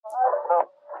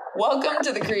Welcome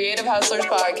to the Creative Hustlers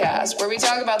Podcast, where we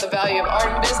talk about the value of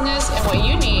art and business and what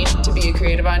you need to be a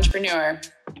creative entrepreneur.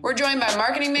 We're joined by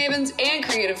marketing mavens and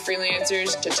creative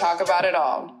freelancers to talk about it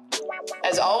all.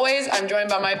 As always, I'm joined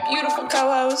by my beautiful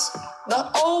co-host,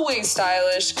 the always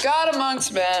stylish God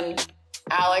amongst men,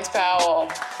 Alex Powell.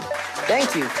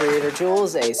 Thank you, Creator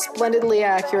Jules. A splendidly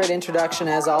accurate introduction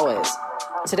as always.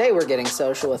 Today we're getting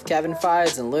social with Kevin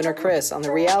Fides and Lunar Kris on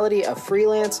the reality of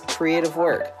freelance creative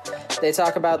work. They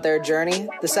talk about their journey,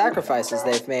 the sacrifices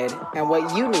they've made, and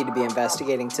what you need to be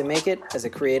investigating to make it as a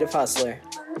creative hustler.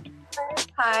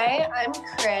 Hi, I'm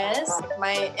Kris.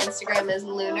 My Instagram is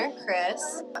Lunar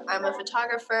Kris. I'm a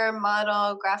photographer,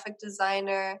 model, graphic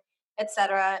designer,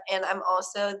 etc. And I'm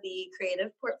also the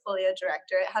creative portfolio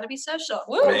director at How to Be Social.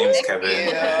 Woo! My name is Kevin,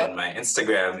 and my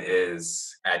Instagram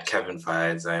is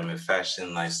 @KevinFides. I'm a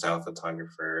fashion lifestyle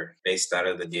photographer based out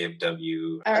of the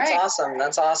DFW. All right.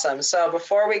 That's awesome. So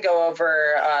before we go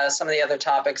over some of the other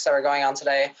topics that are going on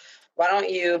today, why don't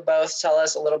you both tell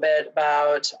us a little bit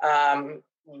about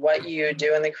what you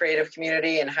do in the creative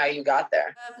community and how you got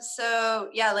there?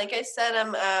 Like I said,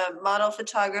 I'm a model,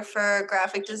 photographer,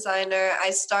 graphic designer.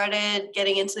 I started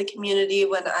getting into the community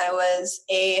when I was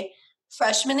a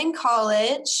freshman in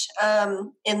college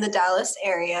in the Dallas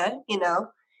area,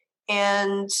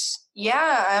 and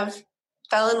I've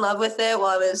fell in love with it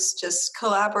while I was just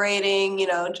collaborating,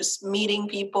 just meeting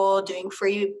people, doing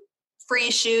free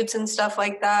shoots and stuff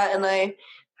like that. And I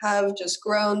have just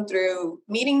grown through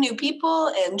meeting new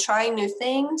people and trying new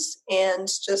things and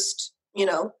just,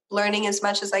 learning as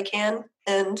much as I can.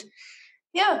 And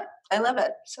I love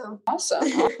it. So awesome.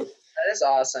 That is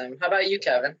awesome. How about you,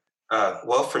 Kevin?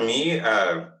 Well, for me,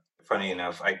 funny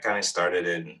enough, I kind of started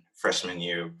in freshman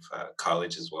year of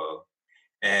college as well.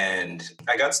 And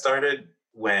I got started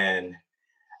when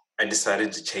I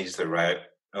decided to change the route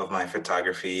of my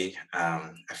photography.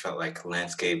 I felt like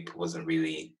landscape wasn't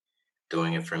really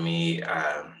doing it for me,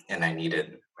 and I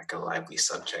needed like a lively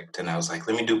subject. And I was like,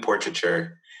 let me do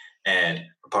portraiture. And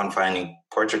upon finding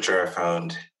portraiture, I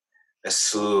found a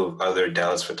slew of other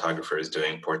Dallas photographers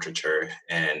doing portraiture.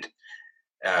 And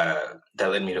that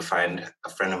led me to find a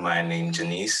friend of mine named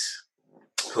Janice,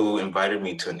 who invited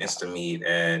me to an Insta meet.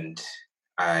 And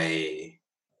I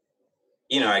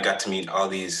got to meet all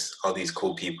these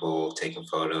cool people, taking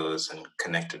photos and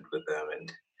connected with them.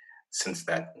 And since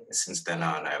then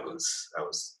on, I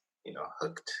was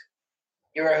hooked.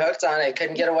 You were hooked on it.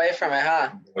 Couldn't get away from it, huh?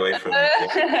 Away from it.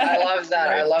 I love that.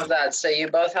 I love that. So you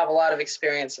both have a lot of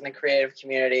experience in the creative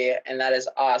community, and that is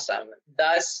awesome.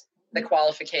 Thus, the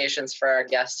qualifications for our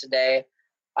guest today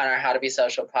on our How to Be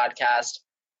Social podcast,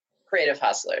 creative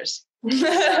hustlers.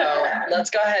 So let's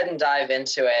go ahead and dive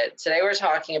into it. Today we're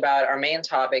talking about, our main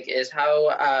topic is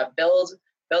how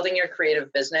building your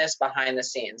creative business behind the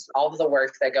scenes, all of the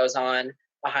work that goes on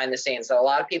behind the scenes that a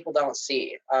lot of people don't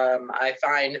see. I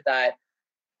find that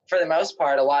for the most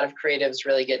part, a lot of creatives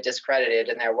really get discredited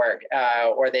in their work,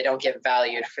 or they don't get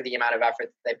valued for the amount of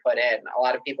effort that they put in. A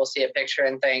lot of people see a picture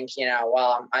and think,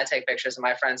 well, I take pictures of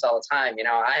my friends all the time.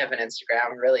 I have an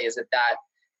Instagram. Really, is it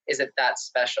that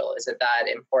special? Is it that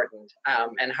important?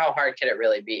 And how hard could it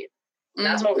really be? And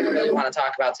that's what we really want to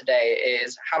talk about today,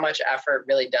 is how much effort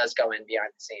really does go in behind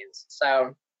the scenes.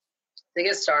 So to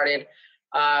get started,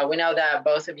 we know that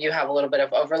both of you have a little bit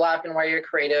of overlap in where your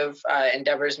creative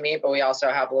endeavors meet, but we also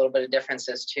have a little bit of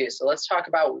differences too. So let's talk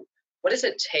about, what does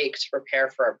it take to prepare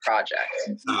for a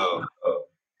project?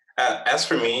 As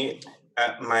for me,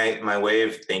 my way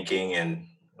of thinking and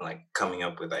like coming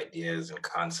up with ideas and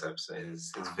concepts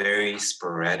is very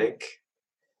sporadic.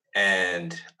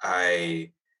 And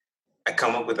I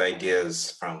come up with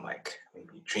ideas from like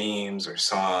maybe dreams or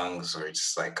songs, or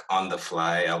just like on the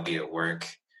fly. I'll be at work,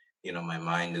 my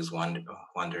mind is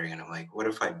wandering, and I'm like, what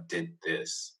if I did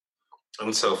this?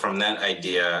 And so from that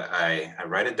idea, I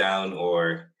write it down,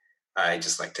 or I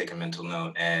just like take a mental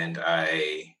note, and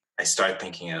I start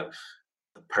thinking of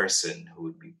the person who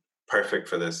would be perfect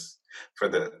for this, for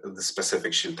the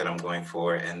specific shoot that I'm going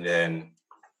for. And then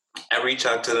I reach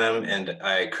out to them and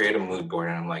I create a mood board,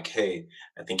 and I'm like, hey,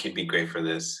 I think you'd be great for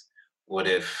this. What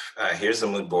if, here's the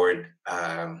mood board.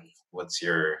 What's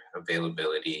your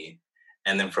availability?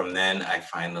 And then from then I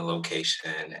find the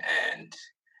location and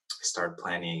start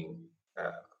planning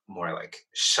more like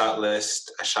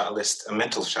a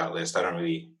mental shot list. I don't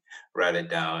really write it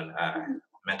down.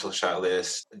 Mental shot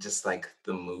list, just like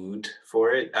the mood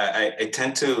for it. I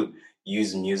tend to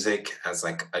use music as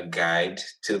like a guide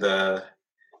to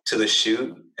the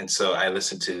shoot. And so I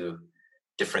listen to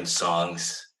different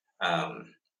songs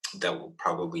that will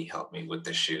probably help me with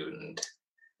the shoot. And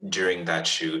during that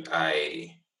shoot,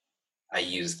 I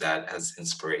use that as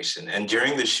inspiration. And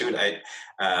during the shoot, I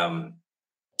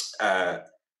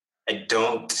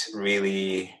don't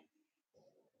really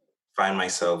find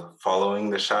myself following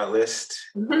the shot list,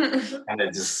 and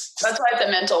it just that's why it's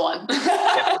a mental one.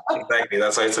 yeah, exactly.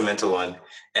 That's why it's a mental one.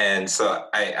 And so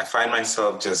I find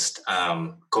myself just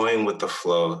going with the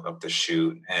flow of the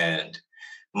shoot. And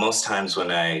most times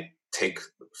when I take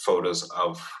photos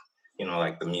of,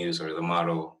 like the muse or the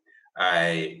model,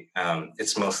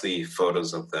 it's mostly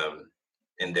photos of them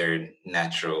in their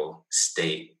natural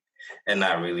state, and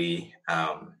not really,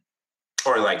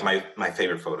 or like my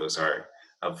favorite photos are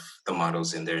of the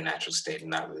models in their natural state,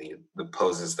 and not really the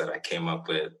poses that I came up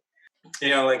with.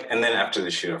 And then after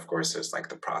the shoot, of course, there's like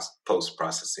the post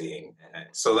processing.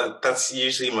 So that's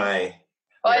usually my.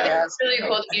 Well, I think it's really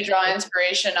cool that you draw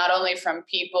inspiration not only from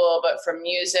people, but from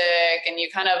music, and you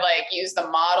kind of like use the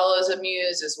model as a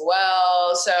muse as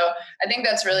well. So I think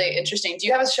that's really interesting. Do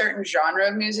you have a certain genre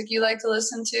of music you like to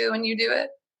listen to when you do it?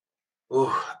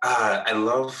 Ooh, I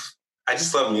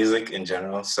just love music in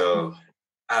general. So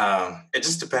it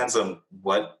just depends on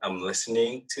what I'm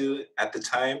listening to at the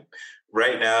time.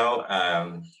 Right now,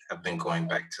 I've been going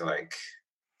back to like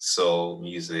soul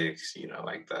music,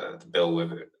 like the Bill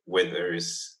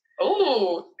Withers,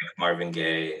 Oh, Marvin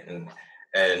Gaye, and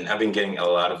I've been getting a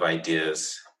lot of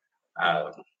ideas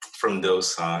from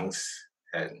those songs,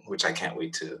 which I can't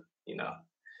wait to,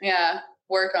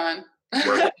 work on.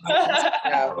 Work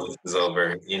on this is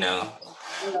over,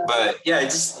 But yeah,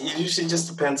 it usually just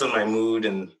depends on my mood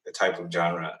and the type of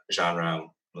genre I'm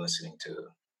listening to.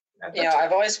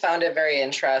 I've always found it very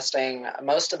interesting.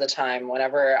 Most of the time,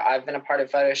 whenever I've been a part of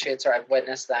photo shoots or I've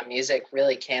witnessed them, music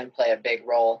really can play a big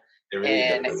role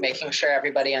in making sure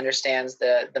everybody understands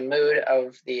the mood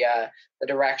of the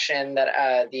direction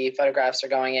that the photographs are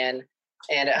going in.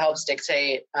 And it helps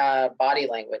dictate body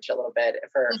language a little bit.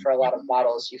 For a lot of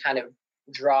models, you kind of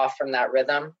draw from that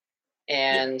rhythm,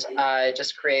 and it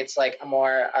just creates like a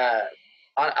more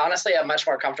honestly a much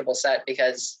more comfortable set,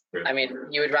 because I mean,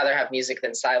 you would rather have music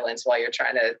than silence while you're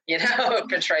trying to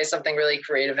portray something really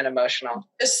creative and emotional.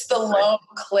 Just the lone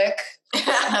click.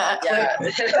 Yeah.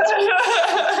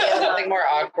 Nothing more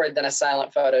awkward than a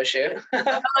silent photo shoot.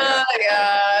 Yeah,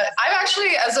 I've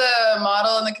actually, as a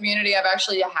model in the community, I've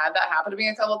actually had that happen to me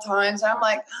a couple of times. I'm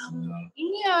like,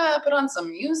 put on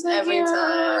some music every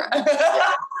time.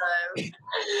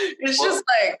 It's just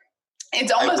like,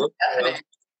 it's almost deafening.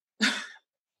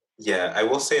 Yeah, I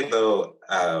will say though,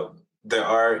 there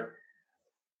are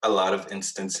a lot of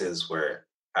instances where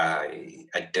I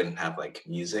didn't have like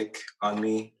music on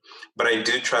me, but I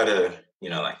do try to,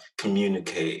 like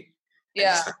communicate.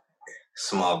 Yeah. Just, like,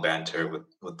 small banter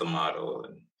with the model,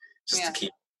 and just to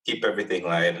keep everything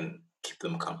light and keep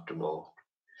them comfortable.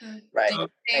 Right.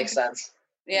 Makes sense.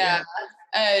 Yeah.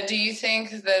 Do you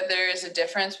think that there is a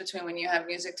difference between when you have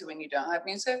music to when you don't have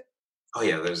music? Oh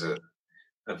yeah, there's a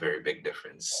very big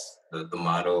difference. The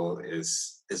model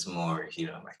is more,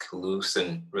 like loose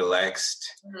and relaxed,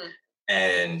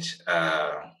 and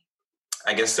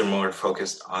I guess they're more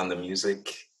focused on the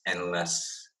music and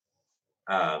less.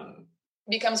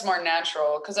 Becomes more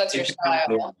natural because that's your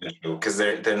style. Because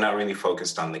they're not really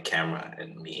focused on the camera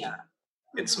and me. Yeah.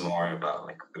 It's more about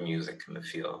like the music and the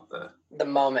feel of the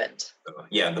moment.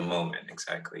 The moment,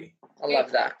 exactly. I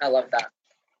love that.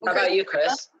 How about you,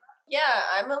 Kris? Yeah,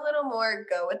 I'm a little more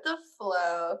go with the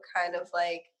flow, kind of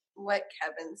like what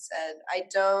Kevin said. I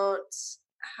don't,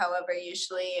 however,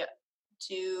 usually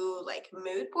do like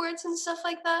mood boards and stuff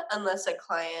like that unless a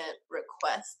client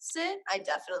requests it. I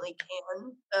definitely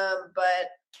can.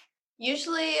 But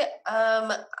usually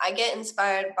I get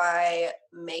inspired by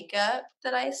makeup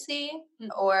that I see,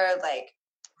 or like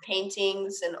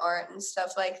paintings and art and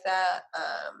stuff like that.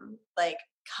 Like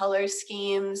color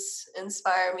schemes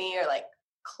inspire me, or like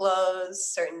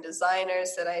clothes, certain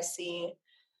designers that I see.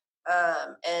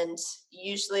 And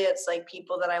usually it's like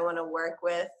people that I want to work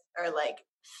with, or like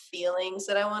feelings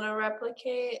that I want to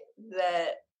replicate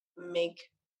that make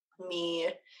me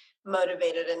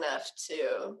motivated enough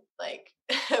to like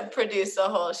produce a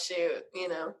whole shoot,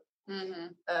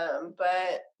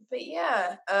 but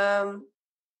yeah, I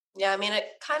mean, I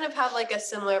kind of have like a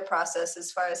similar process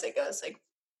as far as it goes, like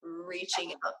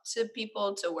reaching out to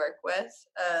people to work with.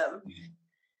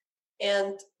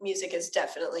 And music is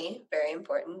definitely very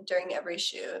important during every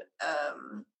shoot.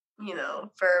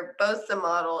 For both the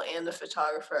model and the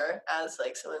photographer, as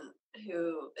like someone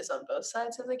who is on both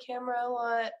sides of the camera a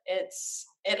lot,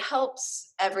 it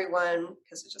helps everyone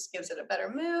because it just gives it a better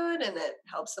mood, and it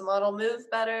helps the model move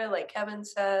better, like Kevin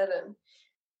said, and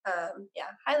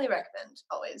highly recommend.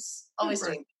 Always Right.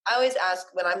 doing. I always ask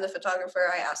when I'm the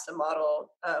photographer. I ask the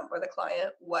model or the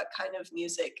client what kind of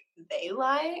music they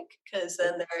like, because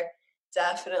then they're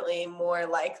definitely more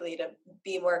likely to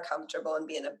be more comfortable and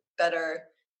be in a better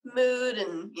mood,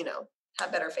 and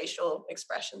have better facial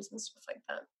expressions and stuff like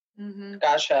that. Mm-hmm.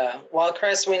 Gotcha. Well,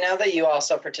 Kris, we know that you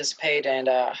also participate and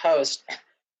host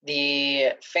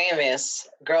the famous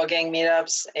Girl Gang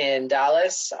meetups in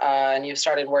Dallas, and you've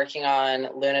started working on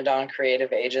Luna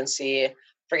Creative Agency.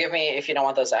 Forgive me if you don't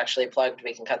want those actually plugged,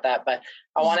 we can cut that. But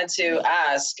I wanted to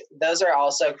ask, those are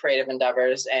also creative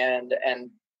endeavors and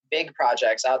big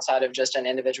projects outside of just an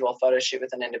individual photo shoot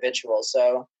with an individual.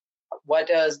 So what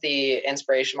does the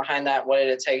inspiration behind that? What did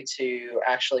it take to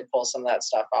actually pull some of that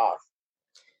stuff off?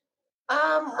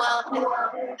 Well,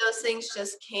 those things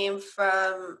just came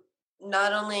from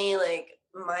not only like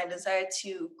my desire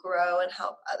to grow and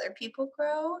help other people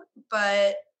grow,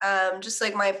 but just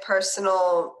like my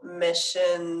personal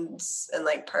missions and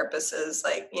like purposes.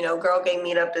 Like, Girl Gang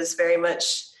Meetup is very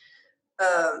much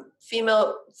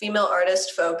female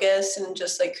artist focused, and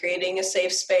just like creating a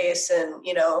safe space and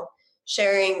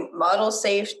sharing model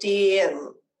safety and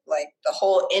like the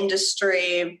whole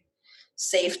industry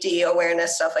safety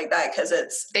awareness, stuff like that, because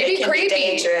it can creepy. be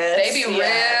dangerous. They be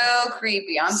real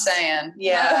creepy, I'm saying.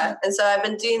 Yeah. And so I've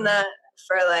been doing that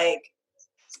for like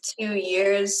 2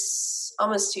 years,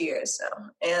 almost 2 years now.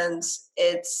 And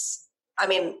I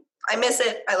miss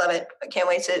it. I love it. I can't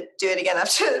wait to do it again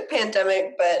after the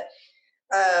pandemic. But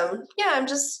I'm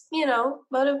just,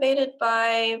 motivated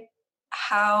by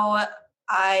how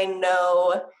I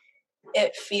know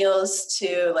it feels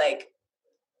to like,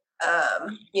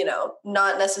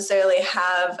 not necessarily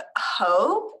have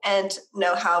hope, and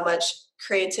know how much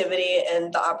creativity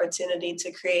and the opportunity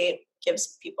to create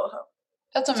gives people hope.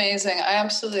 That's amazing. I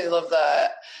absolutely love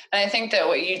that. And I think that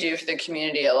what you do for the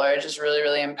community at large is really,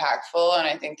 really impactful. And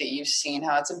I think that you've seen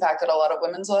how it's impacted a lot of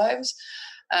women's lives.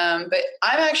 But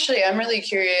I'm really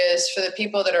curious for the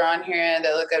people that are on here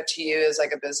that look up to you as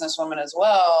like a businesswoman as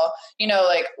well,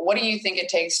 like, what do you think it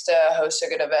takes to host a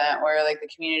good event where like the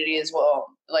community as well,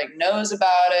 like knows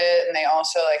about it, and they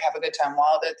also like have a good time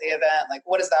while they're at the event? Like,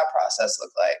 what does that process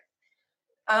look like?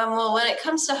 Well, when it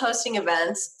comes to hosting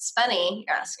events, it's funny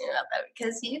you're asking about that,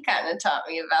 because you kind of taught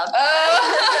me about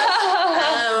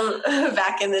that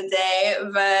back in the day.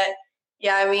 But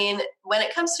yeah, when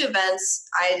it comes to events,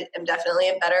 I am definitely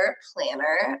a better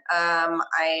planner.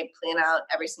 I plan out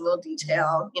every single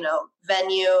detail.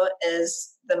 Venue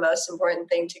is the most important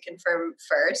thing to confirm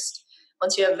first.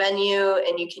 Once you have venue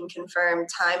and you can confirm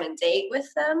time and date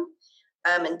with them,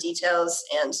 and details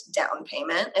and down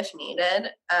payment if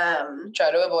needed. Try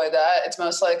to avoid that. It's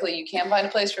most likely you can find a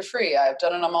place for free. I've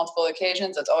done it on multiple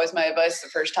occasions. That's always my advice to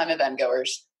first-time event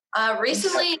goers.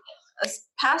 Recently, this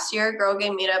past year, Girl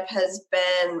Gang Meetup has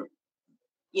been,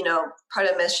 part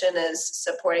of the mission is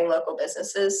supporting local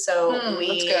businesses. So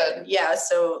that's good. Yeah,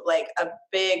 so like a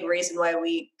big reason why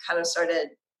we kind of started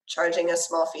charging a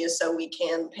small fee is so we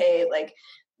can pay like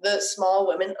the small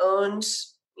women-owned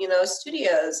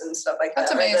studios and stuff like that.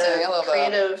 That's amazing. I love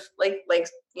creative, that. Like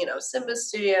Simba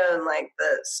Studio and like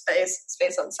the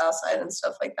space on Southside and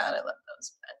stuff like that. I love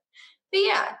those. But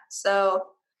yeah, so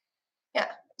yeah.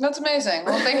 That's amazing.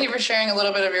 Well, thank you for sharing a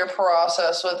little bit of your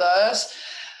process with us.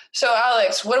 So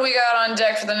Alex, what do we got on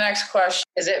deck for the next question?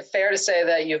 Is it fair to say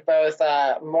that you've both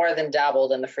more than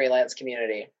dabbled in the freelance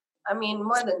community?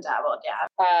 More than dabbled,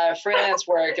 yeah. Freelance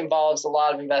work involves a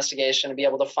lot of investigation to be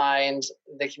able to find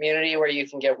the community where you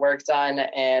can get work done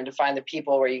and to find the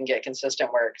people where you can get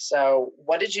consistent work. So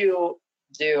what did you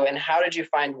do, and how did you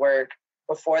find work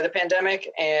before the pandemic,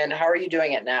 and how are you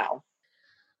doing it now?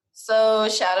 So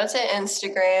shout out to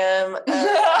Instagram.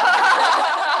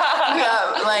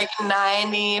 Like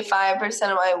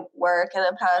 95% of my work in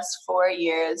the past 4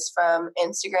 years from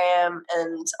Instagram,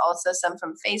 and also some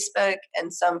from Facebook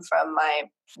and some from my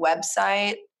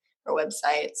website or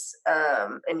websites,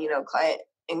 and client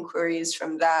inquiries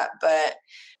from that. But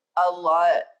a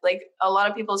lot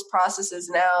of people's processes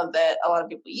now that a lot of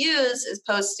people use is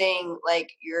posting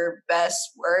like your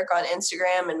best work on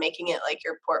Instagram and making it like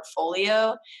your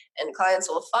portfolio, and clients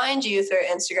will find you through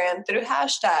Instagram through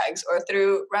hashtags or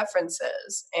through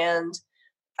references, and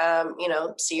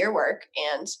see your work.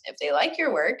 And if they like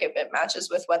your work, if it matches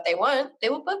with what they want, they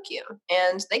will book you,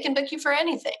 and they can book you for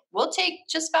anything. We'll take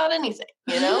just about anything,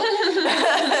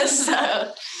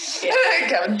 So yeah.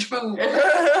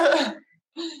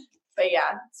 But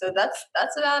yeah, so that's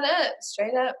about it,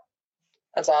 straight up.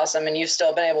 That's awesome. And you've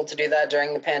still been able to do that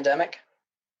during the pandemic?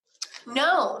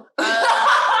 No.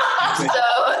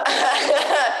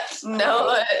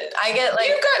 No, I get like...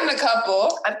 You've gotten a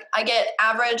couple. I get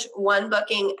average 1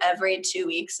 booking every 2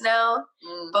 weeks now.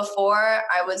 Before,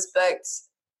 I was booked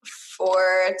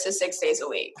 4 to 6 days a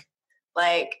week.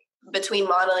 Like, between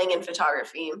modeling and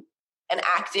photography and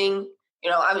acting. You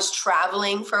know, I was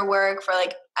traveling for work for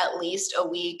like at least a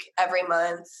week every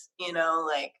month, you know,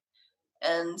 like,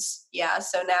 and yeah,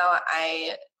 so now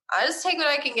I just take what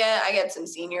I can get. I get some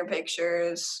senior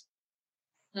pictures,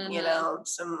 you know,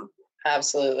 some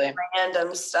absolutely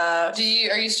random stuff. Are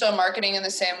you still marketing in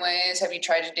the same ways? Have you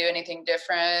tried to do anything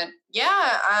different?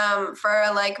 Yeah,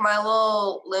 for like my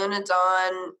little Luna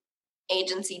Dawn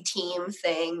agency team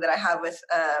thing that I have with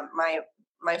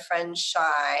my friend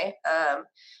Shy,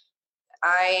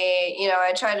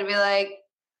 I try to be like,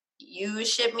 you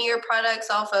ship me your products,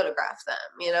 I'll photograph them,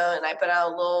 you know, and I put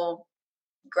out little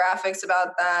graphics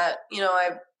about that. You know,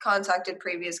 I've contacted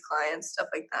previous clients, stuff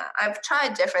like that. I've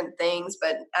tried different things,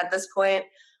 but at this point,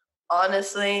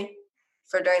 honestly,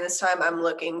 for during this time, I'm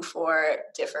looking for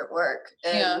different work.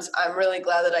 And I'm really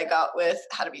glad that I got with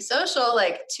How to Be Social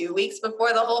like 2 weeks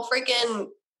before the whole freaking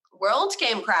world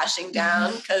came crashing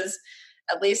down, because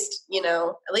at least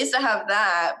I have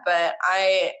that, but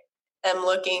I am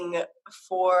looking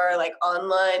for like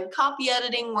online copy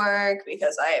editing work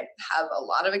because I have a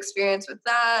lot of experience with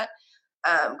that,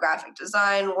 graphic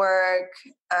design work,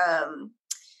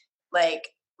 like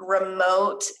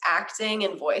remote acting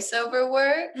and voiceover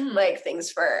work, like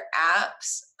things for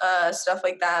apps, stuff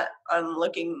like that I'm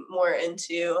looking more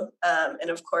into. And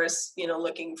of course, you know,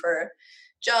 looking for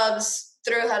jobs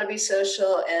through How to Be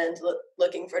Social and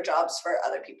looking for jobs for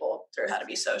other people through How to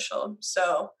Be Social.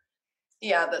 So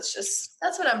yeah, that's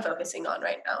what I'm focusing on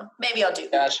right now. Maybe I'll do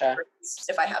Gotcha.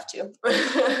 If I have to.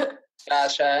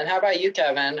 Gotcha. And how about you,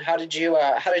 Kevin? How did you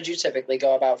typically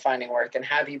go about finding work, and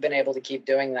have you been able to keep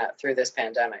doing that through this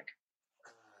pandemic?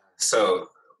 So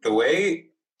the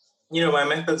way, you know, my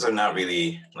methods are not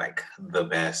really like the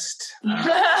best.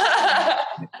 The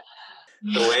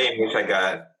way in which I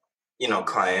got, you know,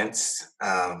 clients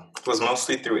was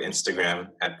mostly through Instagram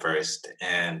at first.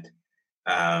 And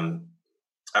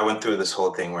I went through this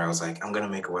whole thing where I was like, I'm going to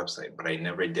make a website, but I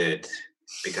never did,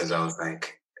 because I was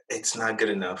like, it's not good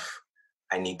enough.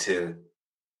 I need to,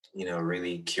 you know,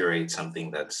 really curate something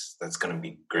that's going to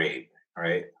be great,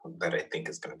 right? That I think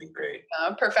is going to be great.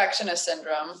 Perfectionist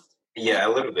syndrome. Yeah, a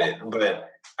little bit. But,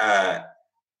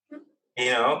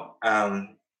 you know,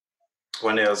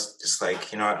 one day I was just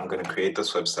like, you know what, I'm going to create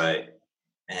this website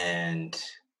and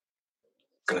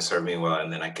it's going to serve me well,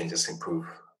 and then I can just improve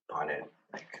upon it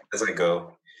as I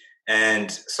go.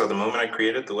 And so the moment I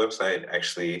created the website,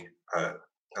 actually, a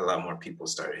lot more people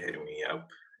started hitting me up.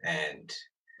 And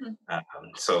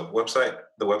so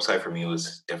the website for me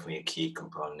was definitely a key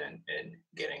component in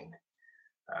getting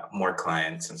more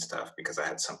clients and stuff, because I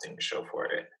had something to show for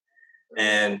it.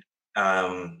 And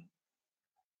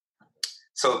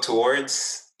so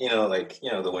towards, you know,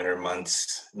 the winter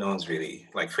months, no one's really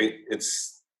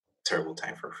it's a terrible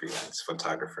time for freelance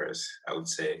photographers, I would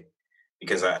say,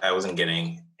 because I wasn't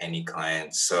getting any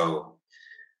clients. So,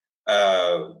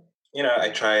 you know, I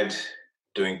tried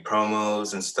doing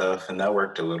promos and stuff, and that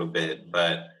worked a little bit,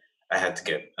 but I had to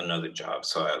get another job.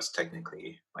 So I was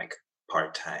technically like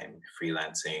part-time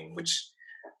freelancing, which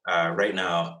right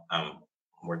now I'm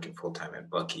working full-time at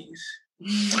Buc-ee's.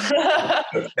 Gotta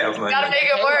make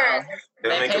it work.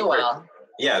 They pay well.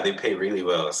 Yeah, they pay really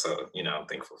well. So, you know, I'm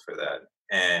thankful for that.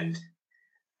 And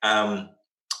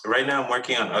right now I'm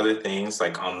working on other things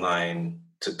like online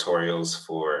tutorials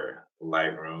for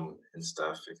Lightroom and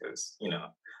stuff, because, you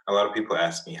know, a lot of people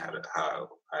ask me how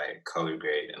I color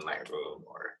grade in Lightroom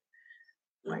or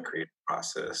my creative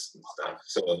process and stuff.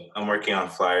 So I'm working on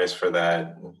flyers for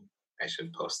that. I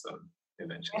should post them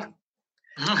eventually.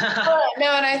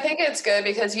 No, and I think it's good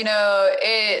because, you know,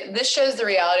 this shows the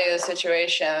reality of the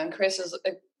situation. Chris is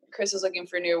looking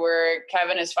for new work.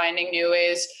 Kevin is finding new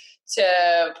ways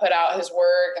to put out his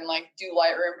work and like do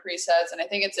Lightroom presets. And I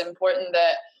think it's important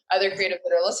that other creatives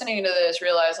that are listening to this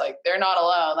realize like they're not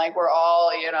alone. Like we're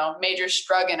all, you know, major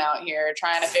struggling out here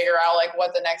trying to figure out like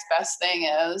what the next best thing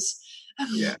is.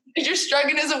 Yeah. Major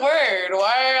struggling is a word.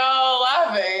 Why are y'all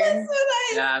laughing?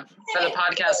 Yeah. For the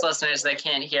podcast listeners, they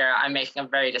can't hear. I'm making a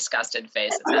very disgusted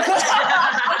face at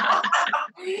that.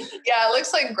 Yeah, it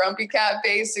looks like Grumpy Cat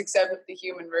face, except with the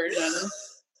human version.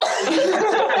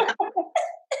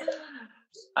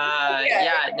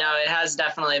 No, it has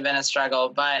definitely been a struggle,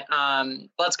 but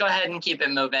let's go ahead and keep it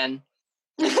moving.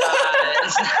 Well,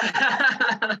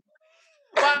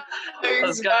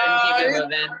 Let's go ahead and keep it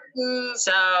moving.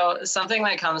 So something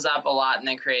that comes up a lot in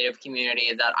the creative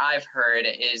community that I've heard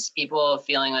is people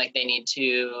feeling like they need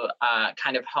to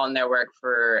kind of hone their work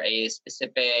for a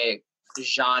specific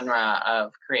genre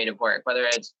of creative work, whether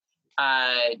it's,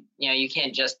 you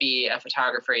can't just be a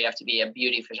photographer, you have to be a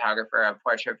beauty photographer, a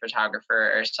portrait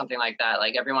photographer, or something like that.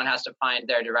 Like everyone has to find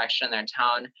their direction, their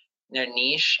tone, their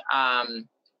niche.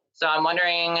 So I'm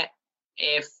wondering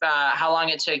if how long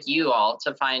it took you all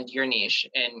to find your niche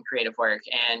in creative work,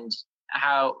 and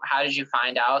how did you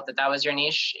find out that was your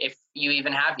niche, if you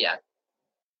even have yet?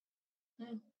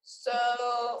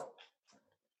 So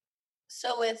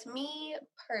with me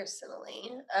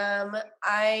personally,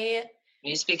 Can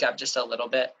you speak up just a little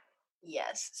bit?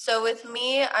 Yes. So with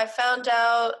me, I found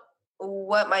out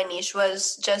what my niche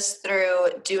was just through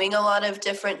doing a lot of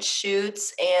different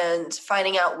shoots and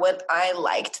finding out what I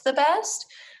liked the best,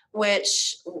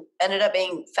 which ended up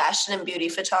being fashion and beauty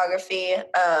photography.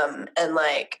 And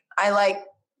like, I like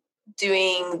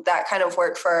doing that kind of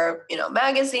work for,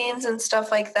 magazines and stuff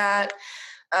like that.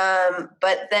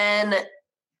 But then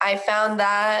I found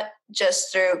that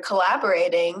just through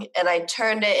collaborating, and I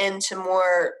turned it into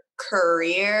more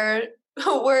career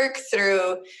work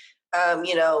through,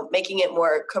 making it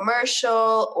more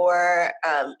commercial or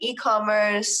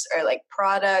e-commerce or like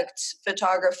product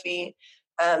photography,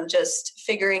 just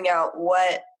figuring out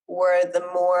what were the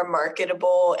more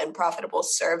marketable and profitable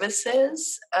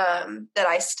services that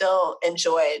I still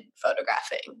enjoyed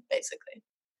photographing, basically.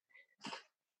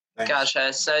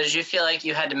 Gotcha. So did you feel like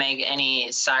you had to make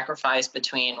any sacrifice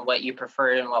between what you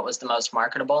preferred and what was the most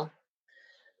marketable?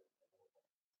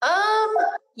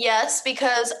 Yes,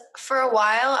 because for a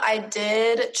while I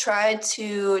did try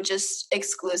to just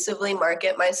exclusively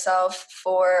market myself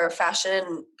for fashion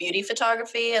and beauty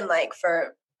photography, and like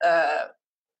for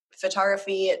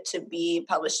photography to be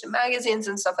published in magazines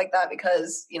and stuff like that,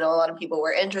 because, a lot of people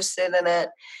were interested in it.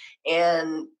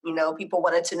 And, people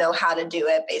wanted to know how to do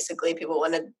it. Basically, people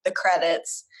wanted the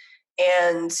credits.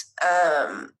 And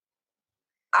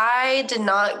I did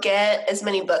not get as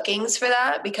many bookings for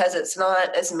that because it's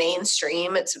not as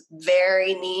mainstream. It's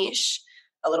very niche,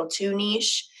 a little too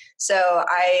niche. So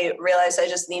I realized I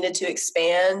just needed to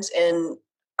expand, and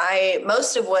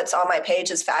most of what's on my page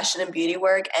is fashion and beauty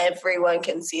work. Everyone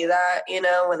can see that,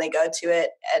 when they go to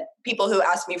it. And people who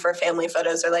ask me for family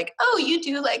photos are like, "Oh, you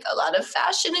do like a lot of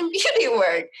fashion and beauty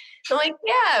work." I'm like,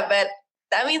 "Yeah, but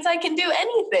that means I can do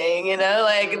anything,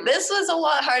 like this was a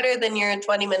lot harder than your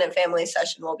 20-minute family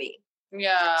session will be."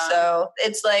 Yeah. So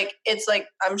it's like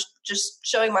I'm just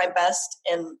showing my best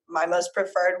and my most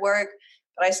preferred work,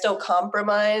 but I still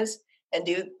compromise and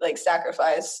do like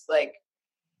sacrifice, like,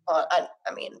 I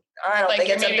don't like think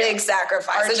it's a big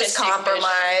sacrifice. It's just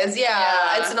compromise.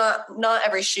 Yeah. It's not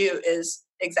every shoot is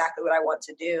exactly what I want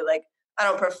to do. Like, I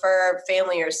don't prefer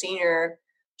family or senior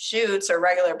shoots or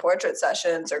regular portrait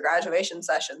sessions or graduation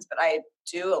sessions, but I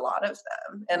do a lot of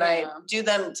them, and I do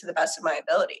them to the best of my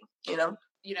ability,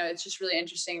 It's just really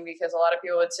interesting because a lot of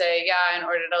people would say, yeah, in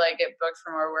order to like get booked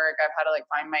for more work, I've had to like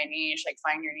find my niche, like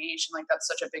find your niche. And like, that's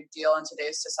such a big deal in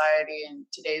today's society and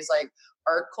today's like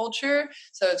art culture.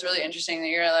 So it's really interesting that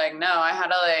you're like, no, I had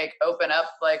to like open up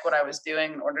like what I was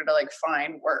doing in order to like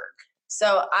find work.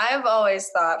 So I've always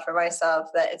thought for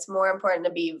myself that it's more important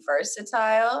to be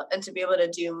versatile and to be able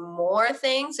to do more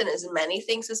things and as many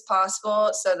things as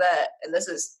possible, so that, and this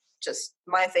is just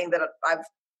my thing that I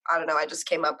just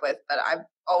came up with, but I've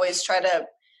always tried to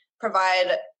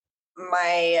provide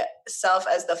myself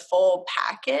as the full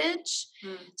package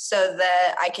so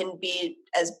that I can be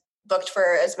as booked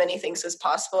for as many things as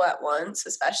possible at once,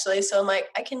 especially. So I'm like,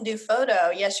 I can do photo.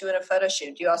 Yes, you want a photo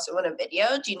shoot. Do you also want a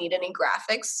video? Do you need any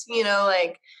graphics?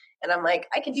 And I'm like,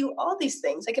 I can do all these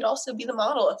things. I could also be the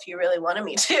model if you really wanted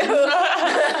me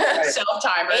to.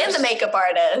 Self-timers. And the makeup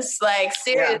artist. Like,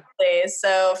 seriously. Yeah.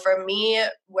 So for me,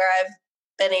 where I've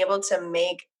been able to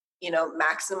make,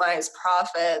 maximize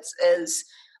profits is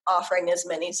offering as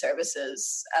many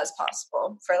services as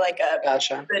possible for like a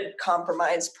good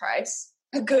compromise price.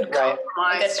 A good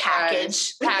compromise, a good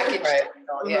package. Right.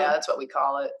 Yeah, that's what we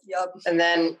call it. Yep. And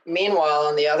then meanwhile,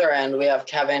 on the other end, we have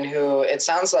Kevin, who it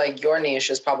sounds like your niche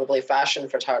is probably fashion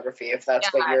photography, if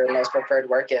that's what your most preferred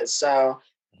work is. So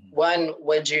one,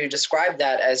 would you describe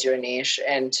that as your niche?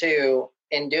 And two,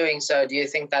 in doing so, do you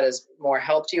think that has more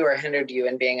helped you or hindered you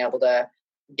in being able to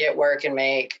get work and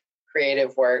make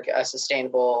creative work a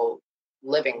sustainable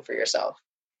living for yourself?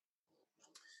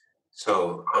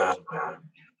 So,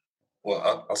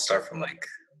 well, I'll start from like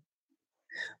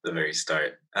the very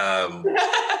start. So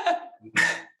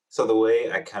the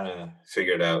way I kind of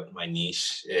figured out my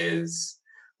niche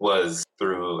was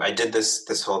I did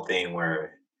this whole thing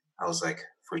where I was like,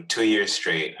 for 2 years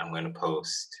straight, I'm going to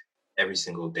post every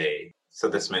single day. So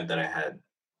this meant that I had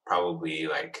probably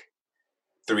like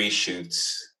 3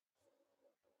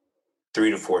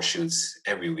 to 4 shoots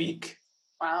every week.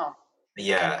 Wow.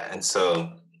 Yeah. And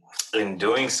so in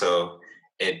doing so,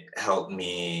 it helped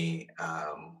me,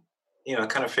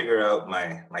 kind of figure out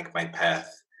my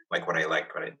path, like what I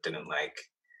liked, what I didn't like.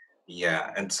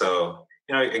 Yeah. And so,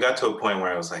 it got to a point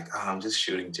where I was like, oh, I'm just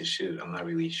shooting to shoot. I'm not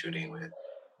really shooting with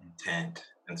intent.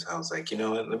 And so I was like, you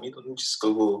know what, let me just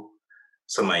Google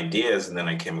some ideas. And then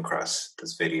I came across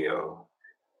this video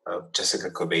of Jessica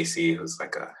Kobasi, who's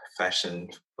like a fashion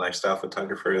lifestyle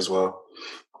photographer as well.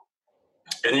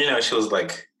 And, she was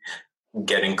like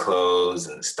getting clothes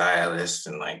and stylist,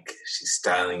 and like she's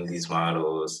styling these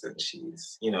models, and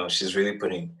she's really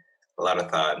putting a lot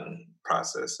of thought and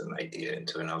process and idea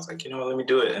into it. And I was like, let me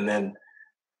do it. And then,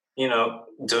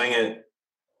 doing it,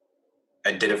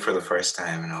 I did it for the first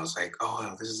time, and I was like, oh,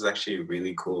 wow, this is actually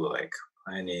really cool, like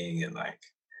planning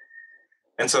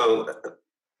and so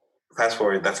fast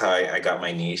forward, that's how I got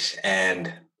my niche.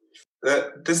 And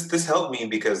this helped me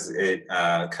because it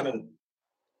kind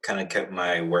of kept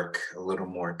my work a little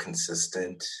more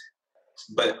consistent.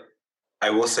 But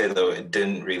I will say, though, it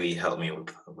didn't really help me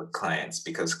with clients,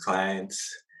 because clients,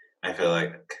 I feel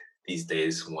like these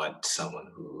days, want someone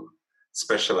who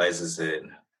specializes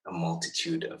in a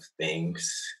multitude of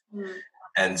things. Mm.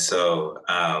 And so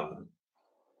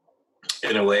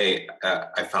in a way,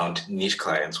 I found niche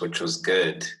clients, which was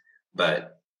good,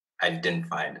 but I didn't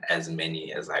find as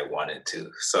many as I wanted to.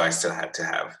 So I still had to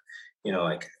have,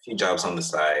 like a few jobs on the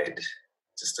side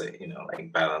just to,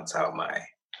 like balance out my.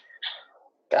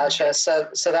 Gotcha. So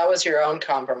that was your own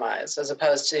compromise, as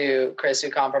opposed to Kris, who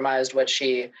compromised what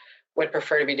she would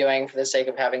prefer to be doing for the sake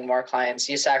of having more clients.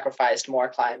 You sacrificed more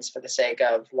clients for the sake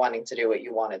of wanting to do what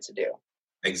you wanted to do.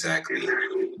 Exactly.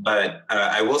 But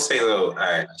I will say, though,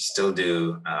 I still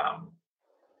do,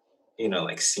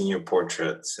 like senior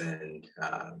portraits and,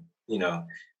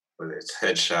 whether it's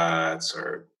headshots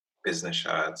or business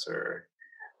shots or,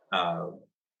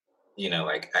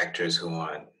 like actors who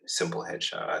want simple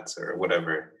headshots or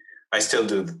whatever. I still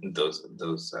do those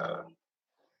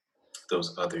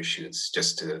other shoots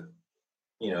just to,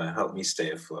 help me stay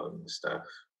afloat and stuff.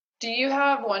 Do you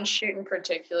have one shoot in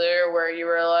particular where you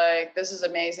were like, this is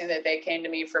amazing that they came to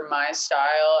me for my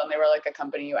style, and they were like a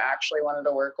company you actually wanted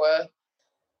to work with?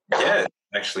 Yeah,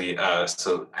 actually.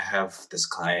 So I have this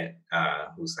client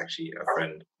who's actually a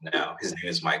friend now. His name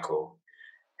is Michael,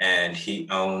 and he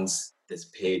owns this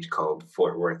page called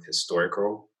Fort Worth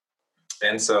Historical.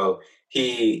 And so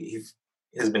he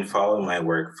has been following my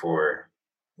work for,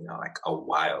 like a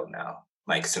while now,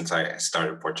 like since I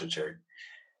started portraiture.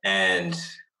 And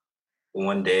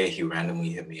one day he randomly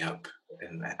hit me up,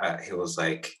 and he was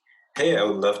like, hey, I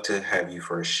would love to have you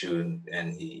for a shoot.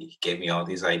 And he gave me all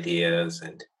these ideas,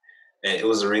 and it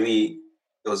was a really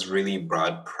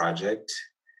broad project.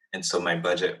 And so my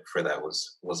budget for that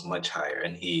was much higher,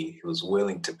 and he was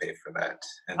willing to pay for that.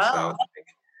 And so I was like,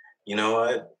 you know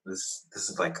what? This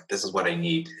is what I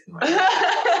need in my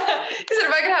life. He said,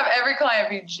 if I could have every client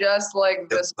be just like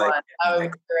this one, that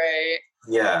would be great.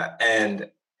 Yeah, and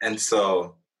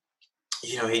so,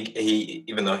 he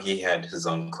even though he had his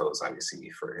own clothes,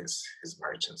 obviously, for his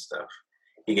merch and stuff,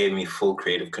 he gave me full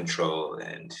creative control,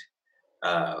 and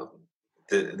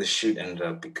the shoot ended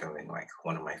up becoming like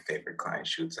one of my favorite client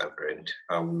shoots ever. And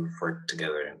we've worked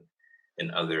together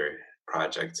in other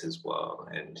projects as well.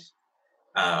 And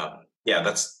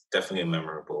that's definitely a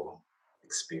memorable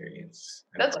experience.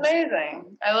 That's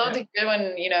amazing. I love to hear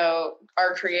when,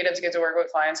 our creatives get to work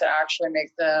with clients that actually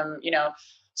make them,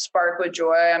 spark with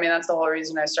joy. I mean, that's the whole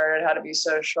reason I started How to Be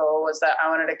Social, was that I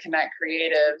wanted to connect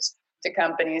creatives to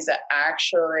companies that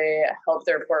actually help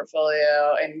their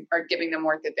portfolio and are giving them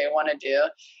work that they want to do.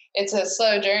 It's a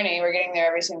slow journey. We're getting there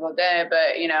every single day,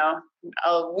 but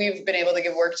we've been able to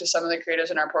give work to some of the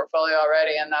creatives in our portfolio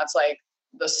already, and that's like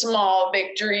the small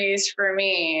victories for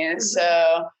me. Mm-hmm.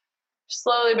 So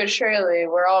slowly but surely,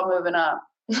 we're all moving up.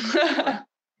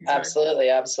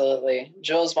 Absolutely.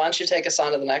 Jules, why don't you take us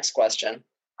on to the next question?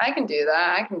 I can do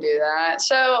that.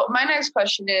 So my next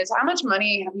question is, how much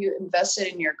money have you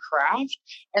invested in your craft?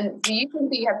 And do you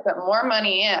think that you have to put more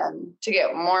money in to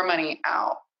get more money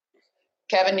out?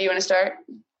 Kevin, do you want to start?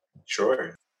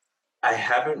 Sure. I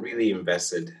haven't really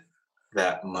invested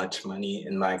that much money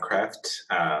in my craft.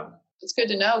 It's good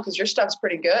to know, because your stuff's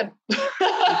pretty good.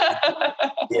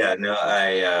 Yeah, no,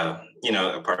 I,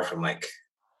 apart from like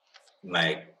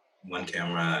my one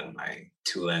camera and my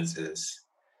 2 lenses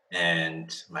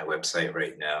and my website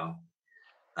right now,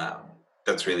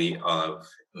 that's really all I've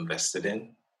invested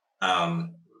in.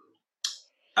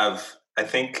 I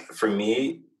think for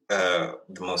me, the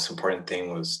most important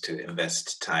thing was to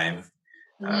invest time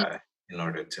in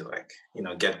order to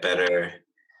get better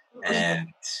and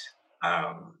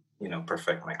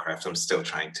perfect my craft. I'm still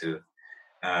trying to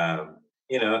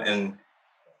and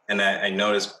I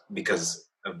noticed because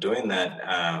of doing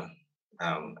that,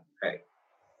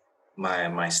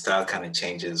 my style kind of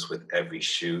changes with every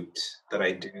shoot that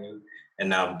I do, and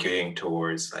now I'm gearing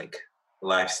towards like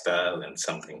lifestyle and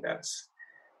something that's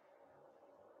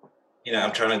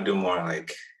I'm trying to do more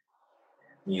like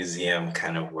museum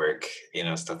kind of work,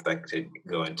 stuff that could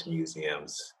go into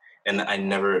museums, and I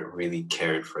never really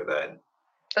cared for that.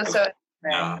 That's so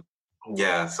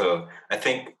yeah. So I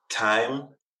think time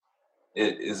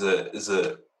is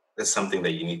something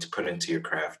that you need to put into your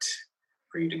craft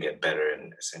for you to get better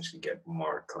and essentially get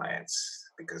more clients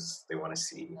because they want to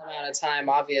see. Amount of time,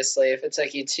 obviously, if it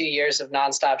took you 2 years of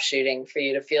nonstop shooting for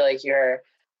you to feel like you're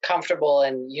comfortable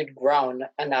and you'd grown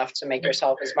enough to make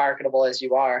yourself as marketable as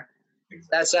you are,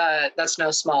 that's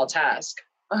no small task.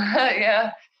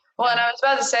 Yeah. Well, and I was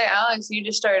about to say, Alex, you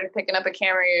just started picking up a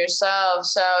camera yourself,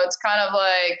 so it's kind of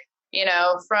like,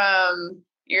 from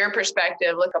your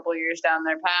perspective, a couple of years down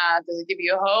their path, does it give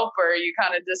you hope, or are you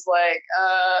kind of just like,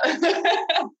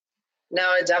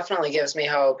 No, it definitely gives me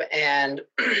hope. And,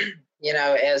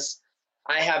 as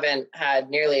I haven't had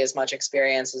nearly as much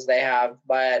experience as they have,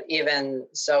 but even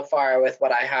so far with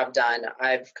what I have done,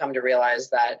 I've come to realize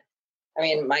that,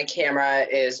 my camera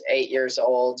is 8 years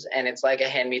old and it's like a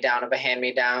hand-me-down of a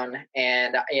hand-me-down.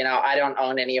 And, I don't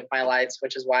own any of my lights,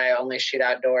 which is why I only shoot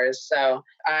outdoors. So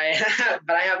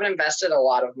but I haven't invested a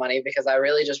lot of money because I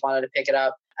really just wanted to pick it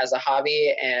up as a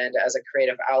hobby and as a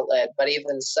creative outlet. But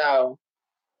even so,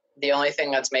 the only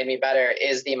thing that's made me better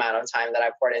is the amount of time that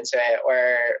I poured into it.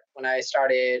 Where when I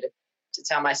started to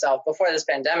tell myself before this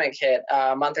pandemic hit,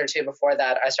 a month or two before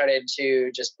that, I started to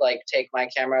just take my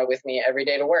camera with me every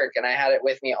day to work. And I had it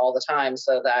with me all the time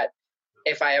so that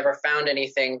if I ever found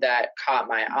anything that caught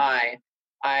my eye,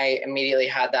 I immediately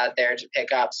had that there to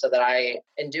pick up, so that I,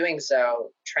 in doing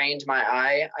so, trained my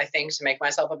eye, I think, to make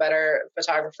myself a better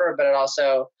photographer, but it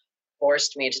also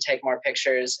forced me to take more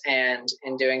pictures. And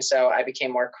in doing so, I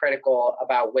became more critical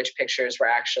about which pictures were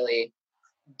actually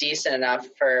decent enough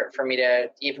for me to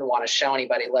even want to show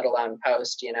anybody, let alone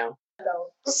post,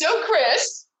 So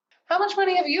Chris, how much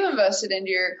money have you invested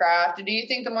into your craft? Do you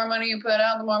think the more money you put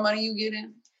out, the more money you get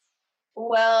in?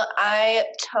 Well, I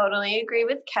totally agree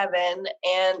with Kevin.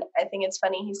 And I think it's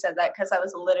funny he said that, because I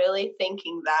was literally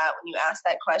thinking that when you asked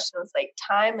that question, it's like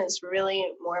time is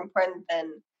really more important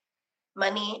than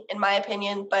money, in my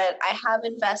opinion. But I have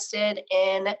invested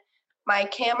in my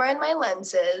camera and my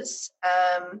lenses,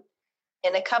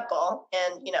 in a couple,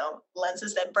 and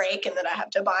lenses that break and then I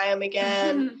have to buy them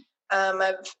again.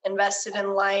 I've invested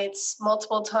in lights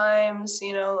multiple times,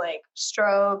 like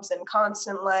strobes and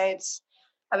constant lights.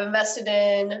 I've invested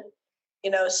in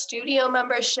studio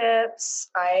memberships.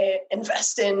 I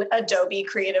invest in Adobe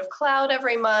Creative Cloud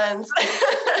every month.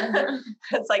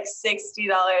 It's like $60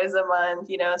 a month,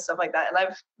 stuff like that. And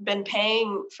I've been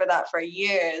paying for that for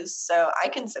years. So I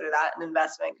consider that an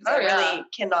investment, because I really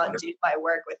cannot do my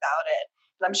work without it.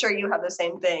 And I'm sure you have the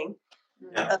same thing.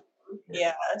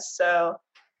 Yeah. So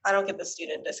I don't get the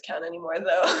student discount anymore,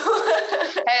 though.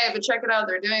 Hey, but check it out.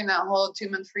 They're doing that whole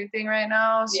 2-month free thing right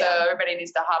now. So everybody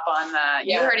needs to hop on that.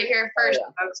 You heard it here first,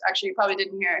 folks. Actually, you probably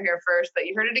didn't hear it here first, but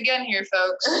you heard it again here,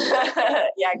 folks.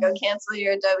 Go cancel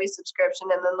your Adobe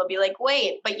subscription, and then they'll be like,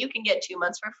 wait, but you can get 2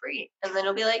 months for free. And then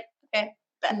you'll be like, okay,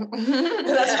 bet.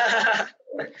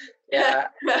 Yeah.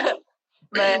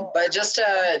 But just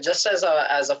as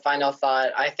a final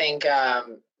thought, I think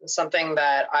something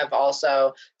that I've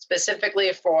also,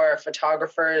 specifically for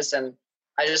photographers, and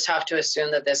I just have to assume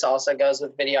that this also goes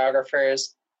with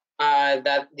videographers,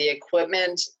 that the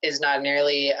equipment is not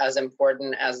nearly as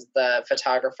important as the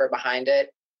photographer behind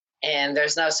it. And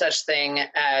there's no such thing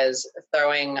as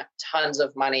throwing tons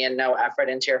of money and no effort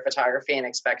into your photography and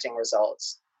expecting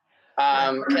results.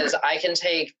 Because I can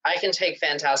take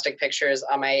fantastic pictures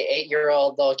on my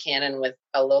 8-year-old little Canon with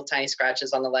a little tiny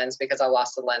scratches on the lens because I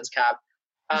lost the lens cap.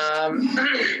 I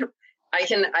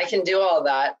can do all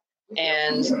that,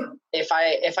 and if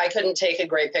I couldn't take a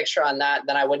great picture on that,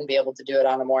 then I wouldn't be able to do it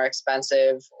on a more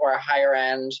expensive or a higher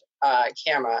end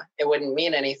camera. It wouldn't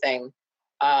mean anything,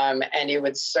 and you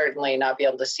would certainly not be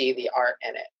able to see the art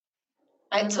in it.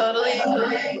 I totally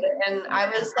agree. And I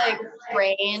was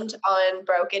trained on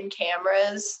broken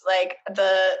cameras, like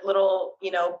the little,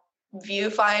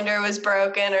 viewfinder was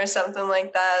broken or something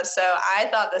like that. So I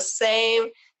thought the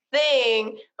same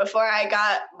thing before I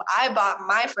bought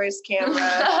my first camera,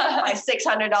 my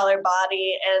 $600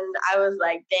 body, and I was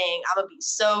like, dang, I'm gonna be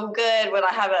so good when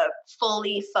I have a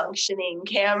fully functioning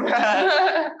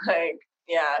camera. Like,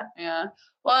 yeah.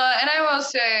 Well, and I will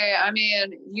say, I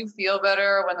mean, you feel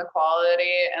better when the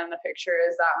quality and the picture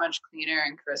is that much cleaner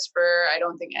and crisper. I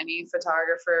don't think any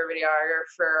photographer,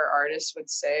 videographer, artist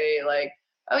would say like,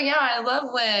 oh yeah, I love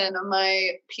when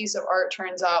my piece of art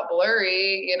turns out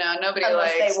blurry. You know, nobody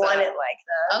likes Unless they want that. it like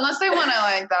that. Unless they want it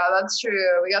like that. That's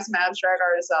true. We got some abstract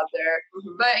artists out there.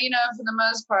 Mm-hmm. But, you know, for the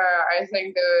most part, I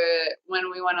think that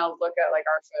when we want to look at like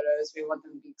our photos, we want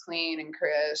them to be clean and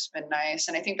crisp and nice.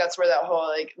 And I think that's where that whole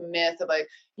like myth of like,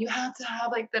 you have to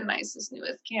have like the nicest,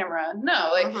 newest camera.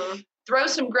 No, like throw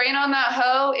some grain on that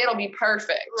hoe, it'll be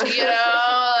perfect. You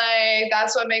know, like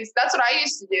that's what I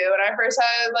used to do. When I first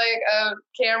had like a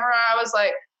camera, I was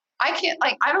like, I can't,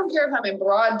 like, I don't care if I'm in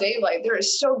broad daylight. There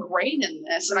is so grain in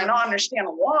this, and I don't understand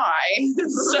why.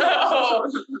 So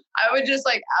I would just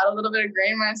like add a little bit of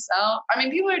grain myself. I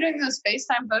mean, people are doing those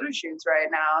FaceTime photo shoots right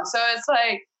now. So it's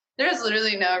like, there's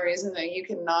literally no reason that you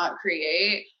cannot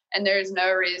create, and there's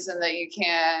no reason that you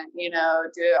can't, you know,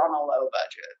 do it on a low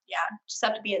budget. Yeah, just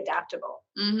have to be adaptable.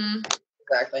 Mm-hmm.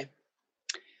 Exactly.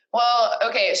 Well,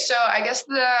 okay, so I guess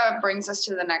that brings us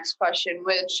to the next question,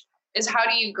 which is how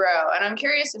do you grow? And I'm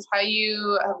curious as how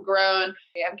you have grown.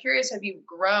 I'm curious, have you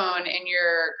grown in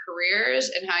your careers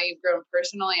and how you've grown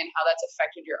personally and how that's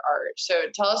affected your art? So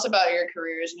tell us about your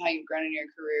careers and how you've grown in your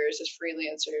careers as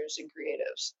freelancers and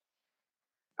creatives.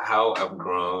 How I've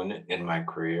grown in my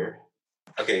career?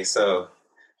 Okay, so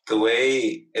the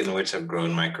way in which I've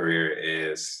grown my career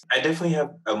is I definitely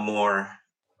have a more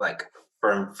like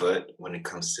firm foot when it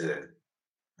comes to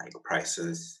like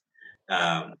prices.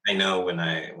 I know when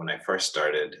I first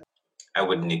started, I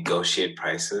would negotiate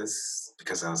prices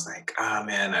because I was like,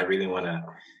 man, I really want to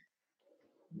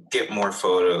get more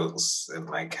photos and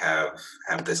like have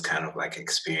this kind of like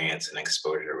experience and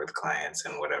exposure with clients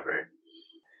and whatever.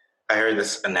 I heard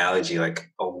this analogy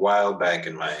like a while back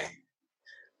in my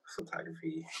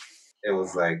photography. It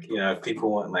was like, you know, if people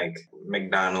want like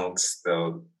McDonald's,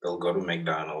 they'll go to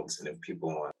McDonald's, and if people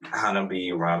want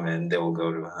Hanabi ramen, they will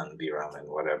go to Hanabi ramen,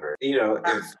 whatever. You know,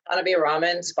 if Hanabi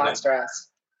ramen, sponsor us.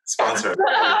 Sponsor.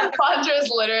 Sponsor us,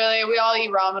 literally. We all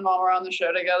eat ramen while we're on the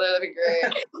show together. That'd be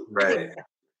great. Right.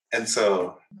 And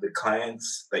so the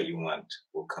clients that you want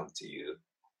will come to you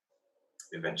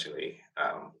eventually.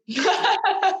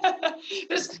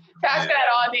 Just tack that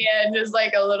on the end, just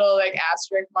like a little like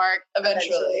asterisk mark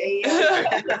eventually.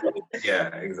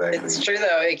 Yeah, exactly. It's true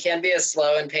though. It can be a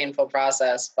slow and painful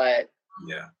process, but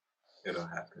yeah, it'll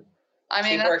happen. I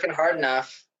mean, keep working hard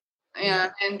enough.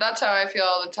 Yeah, and that's how I feel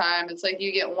all the time. It's like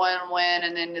you get one win,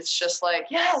 and then it's just like,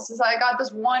 yes, I got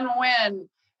this one win.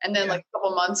 And then like a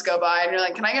couple months go by, and you're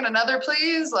like, can I get another,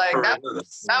 please? Like that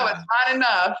was not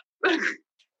enough.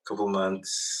 Couple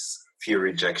months, few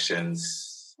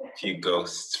rejections, few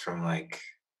ghosts from like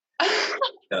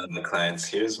telling the clients,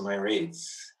 here's my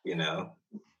rates, you know,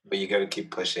 but you got to keep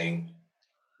pushing.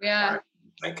 Yeah.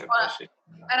 Pushing.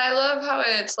 And I love how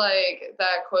it's like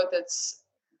that quote that's,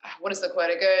 what is the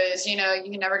quote? It goes, you know, you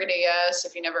can never get a yes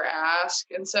if you never ask.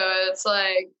 And so it's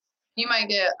like, you might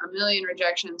get a million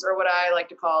rejections, or what I like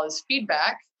to call is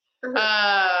feedback.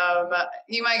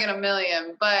 You might get a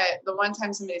million, but the one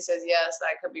time somebody says yes,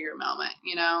 that could be your moment.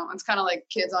 You know, it's kind of like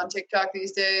kids on TikTok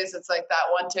these days. It's like that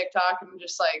one TikTok and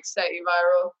just like set you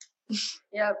viral.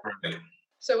 Yep. Right.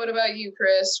 So what about you,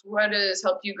 Kris? What has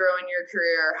helped you grow in your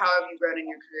career? How have you grown in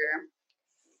your career?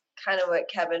 Kind of what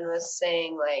Kevin was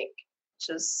saying, like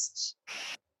just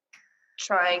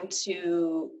trying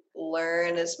to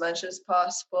learn as much as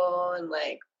possible and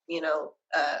like, you know,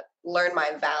 learn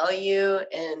my value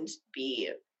and be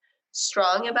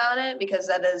strong about it, because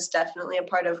that is definitely a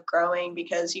part of growing,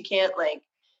 because you can't like,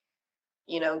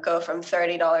 you know, go from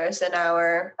 $30 an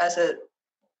hour as an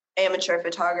amateur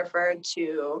photographer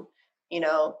to, you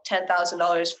know,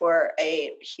 $10,000 for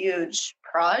a huge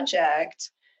project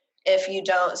if you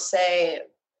don't say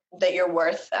that you're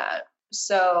worth that.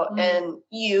 So, and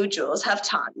you, Jules, have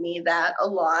taught me that a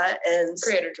lot. And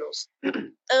Creator Jules.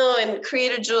 And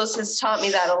Creator Jules has taught me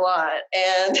that a lot.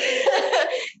 And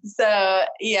so,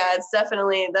 yeah, that's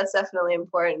definitely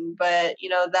important. But, you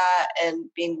know, that and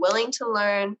being willing to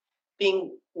learn,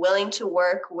 being willing to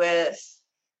work with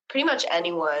pretty much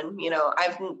anyone, you know,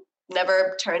 I've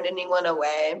never turned anyone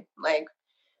away. Like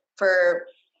for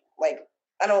like,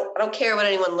 I don't care what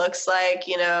anyone looks like,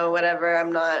 you know, whatever.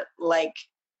 I'm not like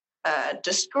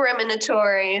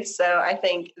discriminatory. So I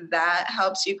think that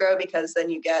helps you grow, because then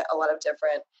you get a lot of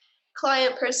different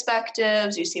client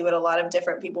perspectives, you see what a lot of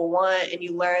different people want, and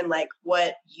you learn like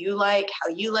what you like, how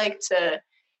you like to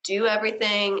do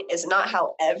everything is not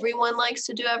how everyone likes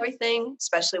to do everything,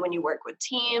 especially when you work with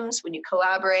teams, when you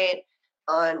collaborate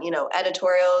on,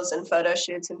 editorials and photo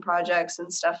shoots and projects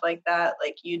and stuff like that.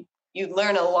 Like you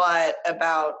learn a lot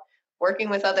about working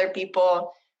with other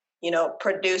people,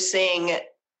 producing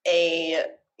a,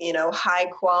 high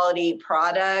quality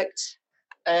product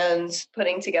and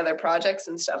putting together projects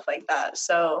and stuff like that.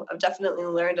 So I've definitely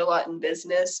learned a lot in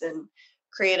business and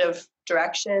creative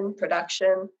direction,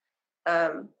 production,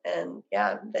 and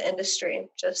the industry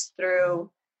just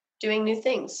through doing new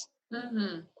things.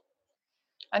 Mm-hmm.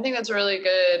 I think that's a really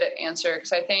good answer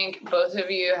because I think both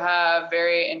of you have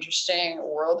very interesting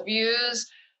worldviews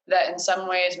that in some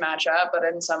ways match up, but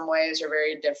in some ways are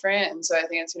very different. And so I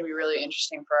think it's going to be really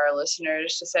interesting for our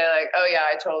listeners to say like, oh yeah,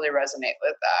 I totally resonate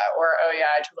with that. Or, oh yeah,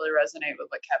 I totally resonate with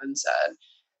what Kevin said.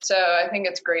 So I think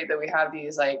it's great that we have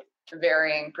these like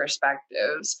varying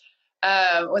perspectives.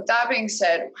 With that being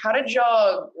said, how did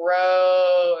y'all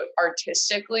grow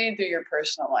artistically through your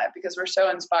personal life? Because we're so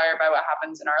inspired by what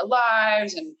happens in our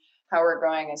lives and how we're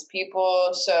growing as people.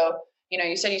 So,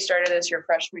 you said you started this your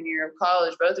freshman year of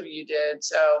college, both of you did.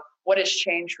 So what has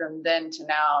changed from then to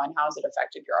now and how has it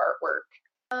affected your artwork?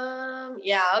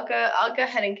 I'll go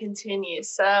ahead and continue.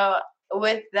 So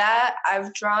with that,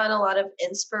 I've drawn a lot of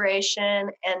inspiration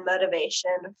and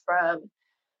motivation from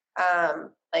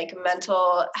like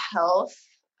mental health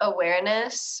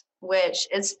awareness, which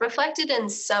is reflected in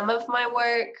some of my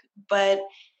work, but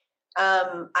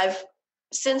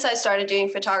since I started doing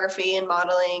photography and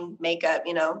modeling, makeup,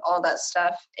 all that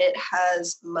stuff, it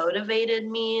has motivated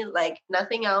me like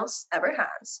nothing else ever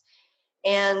has.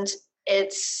 And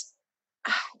it's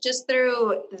just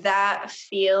through that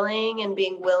feeling and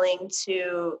being willing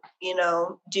to,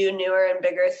 do newer and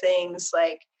bigger things,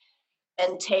 like,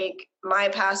 and take my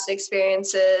past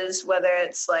experiences, whether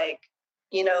it's like,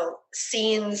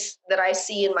 scenes that I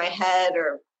see in my head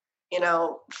or,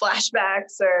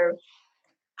 flashbacks or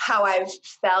how I've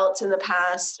felt in the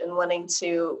past and wanting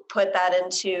to put that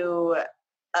into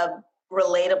a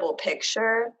relatable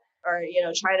picture or,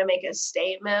 try to make a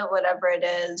statement, whatever it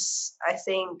is. I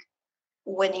think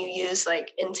when you use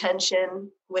like intention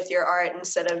with your art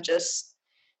instead of just,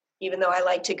 even though I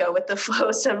like to go with the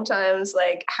flow sometimes,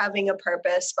 like having a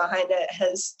purpose behind it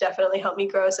has definitely helped me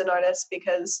grow as an artist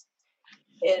because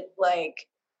it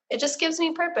just gives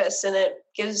me purpose and it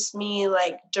gives me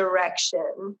like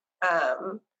direction.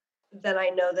 Then I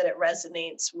know that it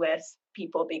resonates with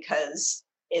people because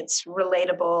it's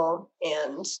relatable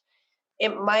and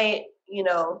it might,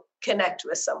 connect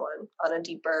with someone on a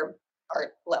deeper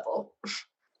art level.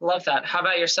 Love that. How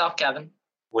about yourself, Kevin?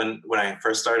 When I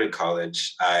first started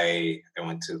college, I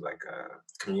went to like a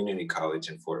community college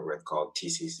in Fort Worth called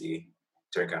TCC,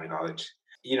 Turner County College.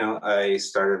 I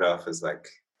started off as like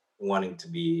wanting to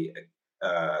be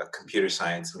a computer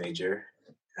science major.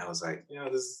 And I was like,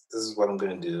 this is what I'm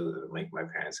going to do to make my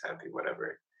parents happy,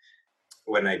 whatever.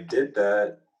 When I did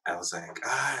that, I was like,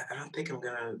 I don't think I'm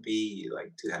going to be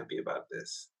like too happy about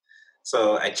this.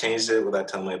 So I changed it without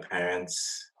telling my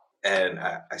parents. And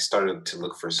I started to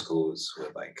look for schools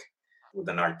with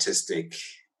an artistic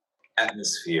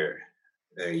atmosphere,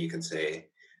 you could say.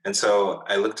 And so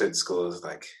I looked at schools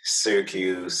like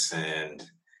Syracuse and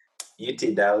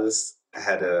UT Dallas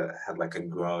had like a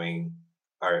growing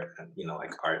art,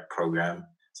 art program.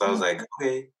 So I was like,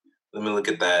 okay, let me look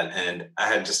at that. And I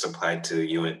had just applied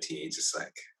to UNT, just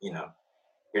like,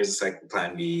 here's like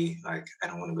plan B. Like, I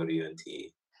don't want to go to UNT.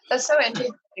 That's so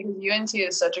interesting because UNT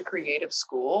is such a creative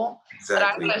school.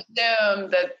 Exactly. But I would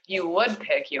assume that you would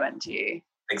pick UNT.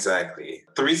 Exactly.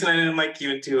 The reason I didn't like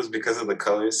UNT was because of the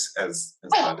colors, as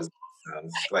odd as it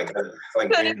sounds. Like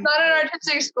it's not an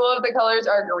artistic school if the colors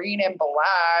are green and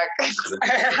black.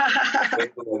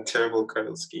 Like terrible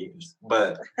color schemes.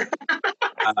 But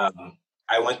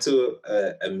I went to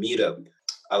a meetup.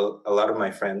 A lot of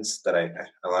the friends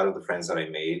that I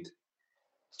made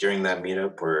during that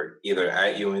meetup were either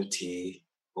at UNT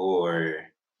or,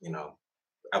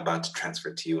 about to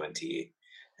transfer to UNT.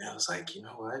 And I was like, you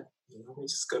know what? Let me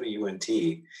just go to UNT.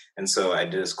 And so I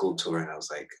did a school tour and I was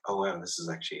like, oh, wow, this is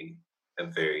actually a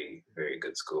very, very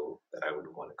good school that I would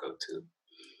want to go to.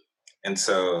 And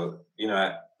so,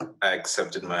 I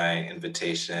accepted my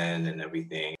invitation and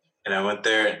everything. And I went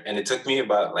there and it took me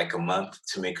about like a month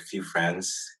to make a few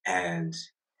friends. And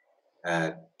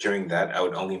during that, I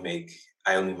only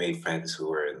made friends who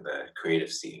were in the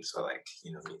creative scene. So like,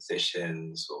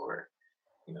 musicians or,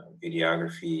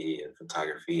 videography and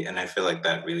photography. And I feel like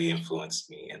that really influenced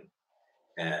me. And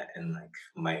in like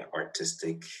my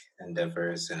artistic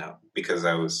endeavors, and because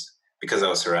I was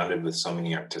surrounded with so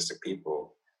many artistic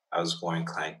people, I was more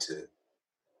inclined to,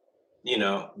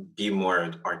 be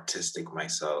more artistic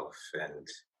myself. And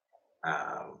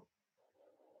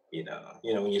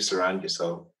when you surround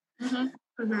yourself,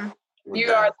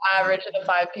 you are the average of the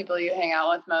 5 people you hang out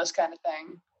with most, kind of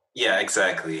thing. Yeah,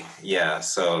 exactly. Yeah.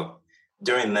 So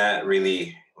doing that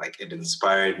really, like, it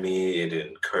inspired me, it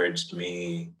encouraged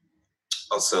me.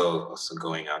 Also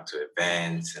going out to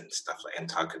events and stuff, like, and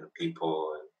talking to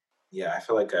people. And yeah, I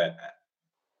feel like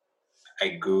I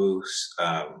grew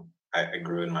I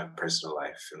grew in my personal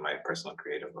life, in my personal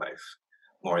creative life,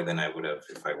 more than I would have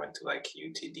if I went to like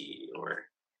UTD or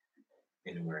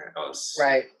anywhere else.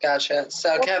 Right, gotcha.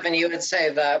 So Kevin, you would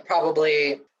say that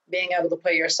probably being able to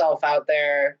put yourself out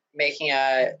there, making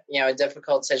a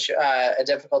difficult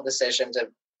decision to,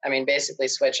 basically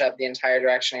switch up the entire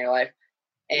direction of your life,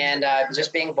 and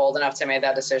just being bold enough to make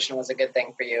that decision was a good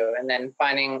thing for you. And then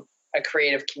finding a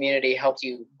creative community helped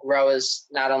you grow as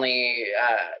not only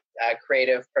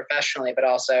creative professionally, but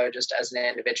also just as an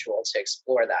individual to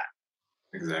explore that.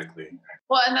 Exactly.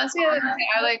 Well, and that's the other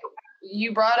thing.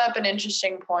 You brought up an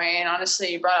interesting point.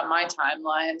 Honestly, you brought up my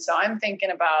timeline. So I'm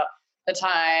thinking about the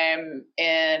time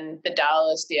in the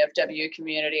Dallas DFW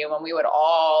community when we would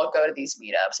all go to these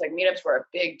meetups. Like, meetups were a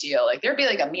big deal. Like, there'd be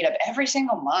like a meetup every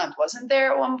single month, wasn't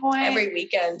there at one point? Every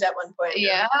weekend at one point.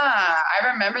 Yeah,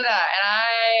 I remember that. And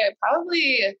I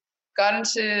probably got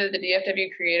into the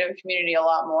DFW creative community a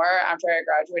lot more after I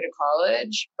graduated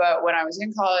college. But when I was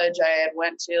in college, I had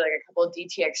went to like a couple of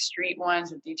DTX Street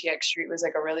ones. DTX Street was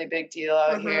like a really big deal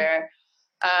out here.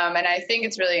 And I think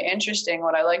it's really interesting.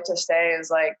 What I like to say is,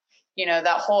 like,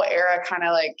 that whole era kind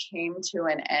of like came to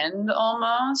an end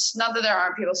almost. Not that there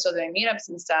aren't people still doing meetups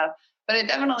and stuff, but it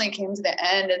definitely came to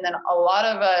the end. And then a lot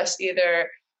of us either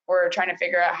were trying to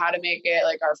figure out how to make it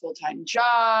like our full-time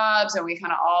jobs, and we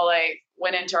kind of all like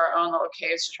went into our own little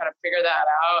caves to try to figure that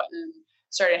out, and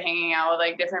started hanging out with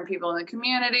like different people in the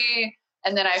community.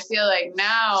 And then I feel like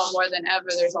now more than ever,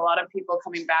 there's a lot of people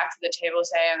coming back to the table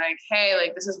saying like, hey,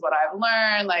 like, this is what I've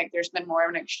learned. Like, there's been more of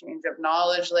an exchange of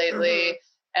knowledge lately.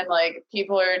 And like,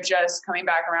 people are just coming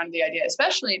back around to the idea,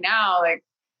 especially now, like,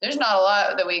 there's not a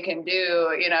lot that we can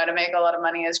do, to make a lot of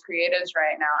money as creatives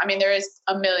right now. I mean, there is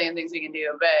a million things we can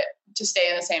do, but to stay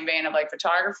in the same vein of like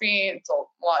photography, it's a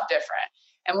lot different.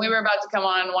 And we were about to come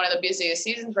on one of the busiest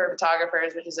seasons for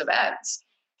photographers, which is events.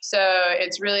 So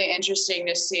it's really interesting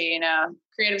to see,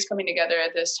 creatives coming together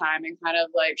at this time and kind of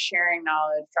like sharing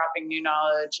knowledge, dropping new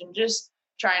knowledge, and just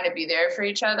trying to be there for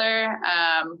each other.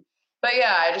 But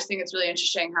yeah, I just think it's really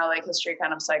interesting how like history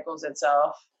kind of cycles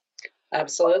itself.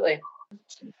 Absolutely.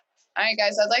 All right,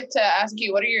 guys, I'd like to ask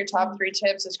you, what are your top 3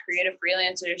 tips as creative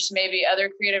freelancers, maybe other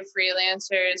creative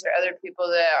freelancers or other people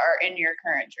that are in your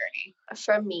current journey?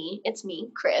 From me, it's me,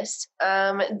 Kris.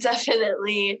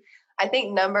 Definitely, I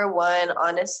think number 1,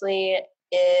 honestly,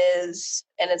 is,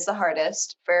 and it's the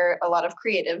hardest for a lot of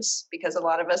creatives because a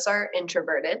lot of us are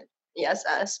introverted. Yes,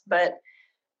 us, but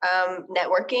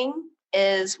networking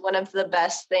is one of the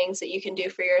best things that you can do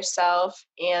for yourself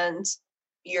and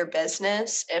your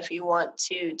business if you want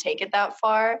to take it that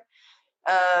far.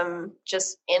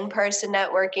 Just in-person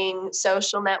networking,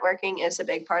 social networking is a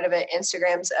big part of it.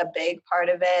 Instagram's a big part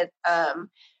of it.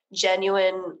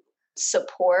 Genuine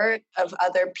support of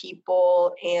other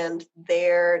people and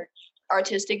their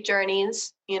artistic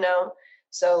journeys,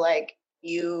 So like,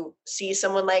 you see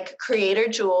someone like Creator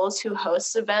Jules, who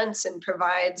hosts events and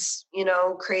provides,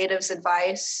 creatives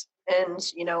advice and,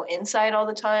 insight all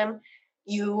the time.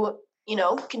 You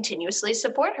continuously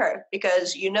support her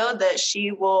because that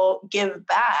she will give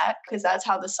back, because that's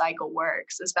how the cycle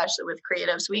works, especially with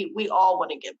creatives. We all want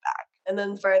to give back. And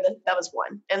then that was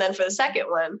one. And then for the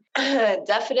second one,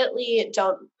 definitely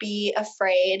don't be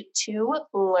afraid to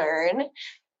learn.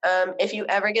 If you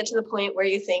ever get to the point where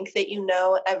you think that you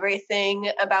know everything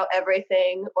about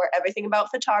everything, or everything about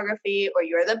photography, or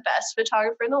you're the best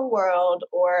photographer in the world,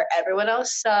 or everyone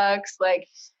else sucks, like,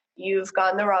 you've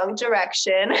gone the wrong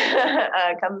direction.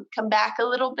 Come back a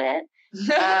little bit.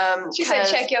 She said,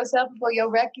 check yourself before you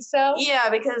wreck yourself. Yeah,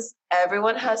 because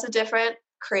everyone has a different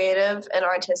creative and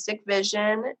artistic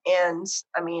vision, and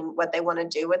what they want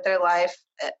to do with their life,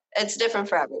 it's different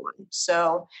for everyone.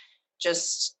 So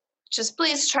just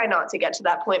please try not to get to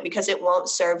that point, because it won't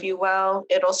serve you well.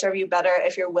 It'll serve you better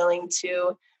if you're willing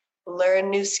to learn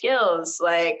new skills.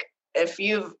 Like, if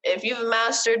you've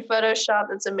mastered Photoshop,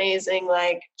 that's amazing.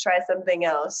 Like, try something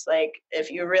else. Like, if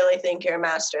you really think you're a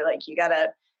master, like, you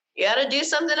gotta do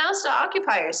something else to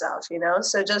occupy yourself,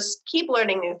 So just keep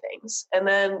learning new things. And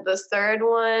then the third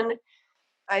one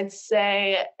I'd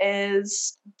say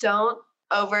is don't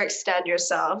overextend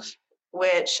yourself,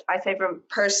 which I say from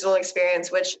personal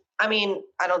experience, which I mean,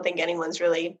 I don't think anyone's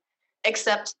really,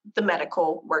 except the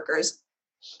medical workers.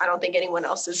 I don't think anyone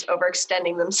else is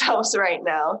overextending themselves right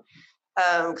now.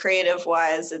 Creative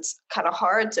wise, it's kind of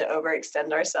hard to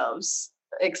overextend ourselves,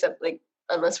 except like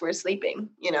unless we're sleeping,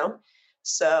 you know?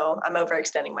 So I'm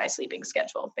overextending my sleeping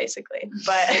schedule basically,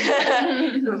 but,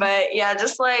 but yeah,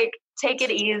 just like take it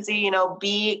easy, you know,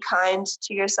 be kind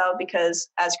to yourself, because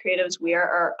as creatives, we are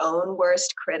our own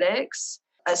worst critics,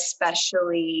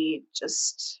 especially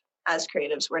just as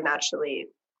creatives, we're naturally,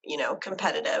 you know,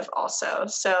 competitive also.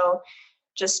 So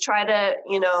just try to,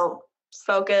 you know,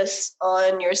 focus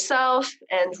on yourself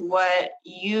and what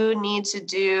you need to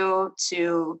do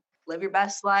to live your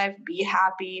best life, be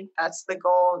happy. That's the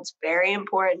goal. It's very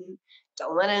important.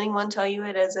 Don't let anyone tell you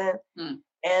it isn't.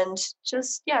 And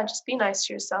just be nice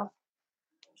to yourself.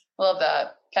 Love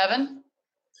that. Kevin?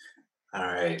 All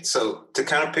right. So to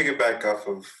kind of piggyback off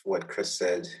of what Kris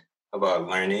said about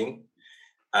learning,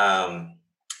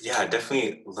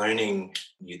 definitely learning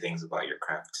new things about your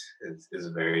craft is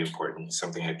very important.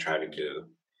 Something I try to do.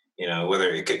 You know,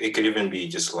 whether it could even be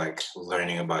just like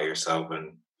learning about yourself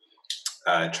and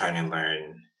trying to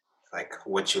learn like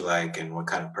what you like and what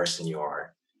kind of person you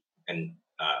are, and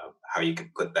how you can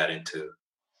put that into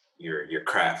your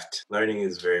craft. Learning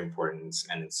is very important,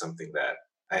 and it's something that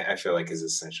I feel like is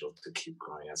essential to keep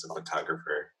growing as a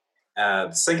photographer.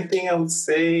 The second thing I would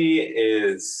say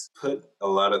is put a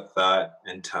lot of thought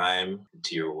and time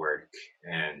into your work,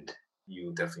 and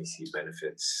you'll definitely see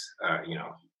benefits.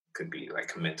 Could be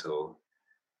like mental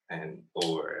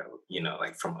or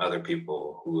like from other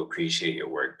people who appreciate your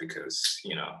work because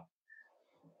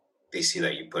they see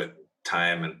that you put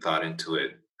time and thought into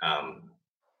it. And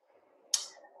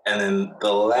then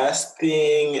the last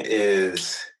thing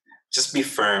is just be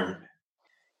firm,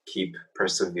 keep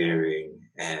persevering,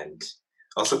 and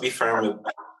also be firm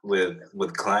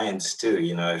with clients too.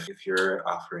 You know, if you're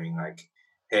offering like,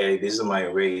 hey, these are my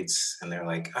rates, and they're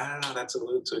like, I don't know, that's a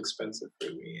little too expensive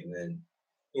for me, and then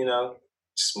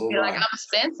just move You're on. like, I'm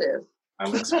expensive.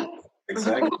 I'm expensive.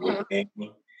 Exactly.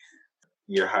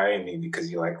 You're hiring me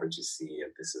because you like what you see,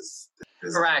 and this is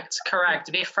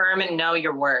correct. Be firm and know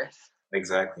your worth.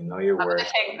 Exactly, know your worth. I'm going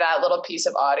to take that little piece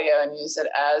of audio and use it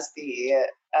as the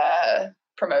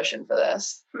promotion for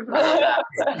this.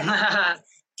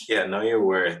 Yeah, know your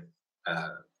worth,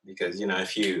 because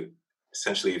if you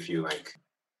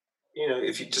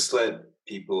if you just let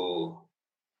people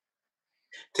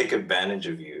take advantage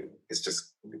of you, it's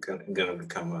just going to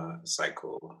become a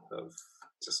cycle of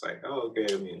just like, oh,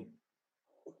 okay, I mean,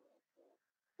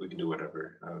 we can do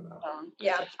whatever. I don't know.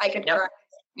 Yeah, I could cry.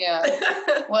 Yeah.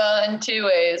 Well, in two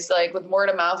ways, like with word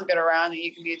of mouth get around that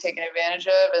you can be taken advantage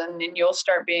of, and then you'll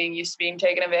start being used to being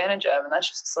taken advantage of, and that's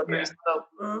just a slippery slope.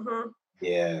 Mm-hmm.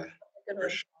 Yeah. For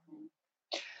sure.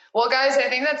 Well, guys, I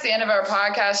think that's the end of our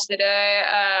podcast today.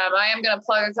 I am going to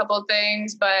plug a couple of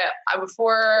things, but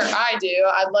before I do,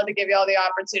 I'd love to give you all the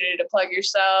opportunity to plug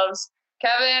yourselves.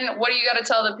 Kevin, what do you got to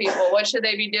tell the people? What should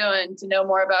they be doing to know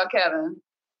more about Kevin?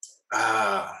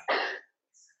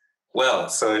 Well,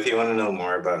 so if you want to know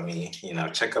more about me,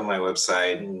 check out my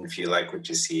website. And if you like what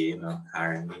you see,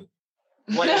 hire me.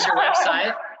 What is your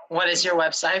website? What is your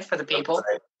website for the people?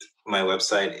 My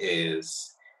website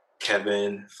is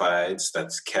Kevin Fides.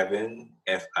 That's Kevin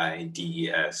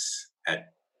FIDES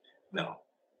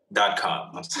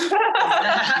 .com.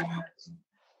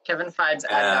 Kevin Fides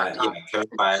 .com.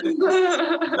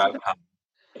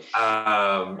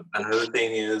 KevinFides.com. Another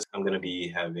thing is I'm going to be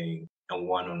having a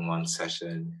one-on-one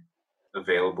session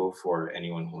available for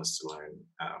anyone who wants to learn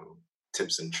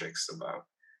tips and tricks about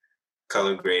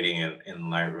color grading in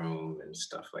Lightroom and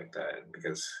stuff like that,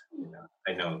 because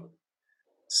I know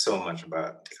so much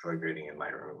about color grading in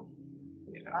Lightroom.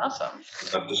 Awesome.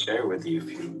 I'd love to share with you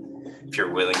if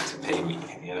you're willing to pay me.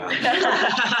 Yeah.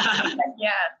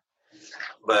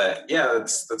 But yeah,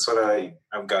 that's what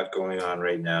I've got going on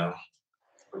right now.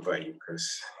 What about you,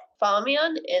 Kris? Follow me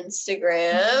on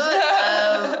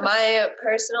Instagram. My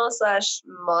personal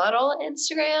 / model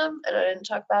Instagram, and I didn't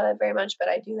talk about it very much, but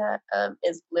I do that,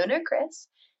 is Lunar Kris,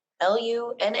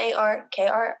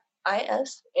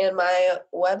 LUNARKRIS. And my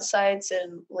websites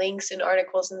and links and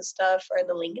articles and stuff are in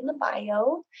the link in the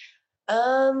bio.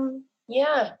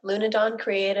 Luna Dawn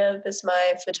Creative is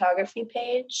my photography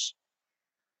page.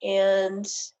 And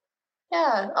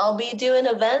yeah, I'll be doing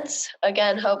events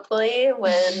again, hopefully,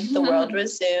 when the world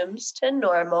resumes to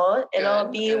normal. And I'll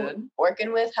be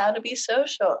working with How to Be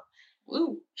Social,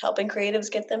 helping creatives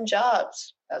get them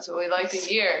jobs. That's what we like to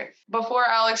hear. Before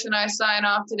Alex and I sign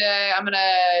off today, I'm going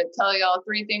to tell y'all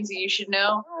 3 things that you should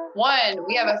know. 1,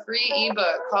 we have a free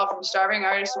ebook called From Starving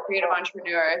Artist to Creative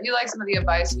Entrepreneur. If you like some of the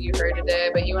advice that you heard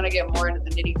today, but you want to get more into the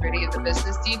nitty-gritty of the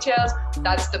business details,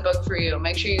 that's the book for you.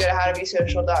 Make sure you go to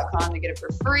howtobesocial.com to get it for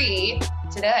free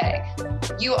today.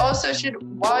 You also should,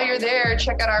 while you're there,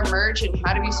 check out our merch and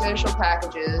How to Be Social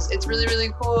packages. It's really,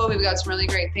 really cool. We've got some really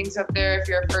great things up there if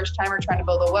you're a first timer trying to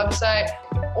build a website,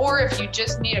 or if you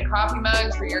just need a coffee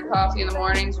mug for your coffee in the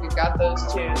mornings, we've got those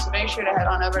too. So make sure to head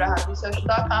on over to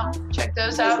howtobesocial.com. Check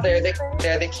those out. They're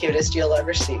the cutest you'll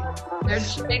ever see.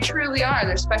 They truly are.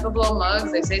 They're speckled little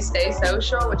mugs. They say stay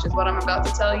social, which is what I'm about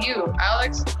to tell you.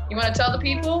 Alex, you want to tell the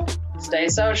people? Stay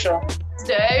social.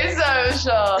 Stay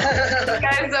social. Thank you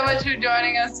guys so much for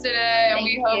joining us today, and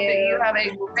we hope that you have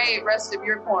a great rest of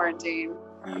your quarantine.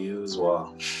 You as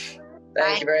well.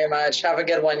 Thank you very much. Have a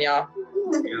good one, y'all.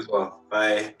 You as well.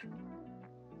 Bye.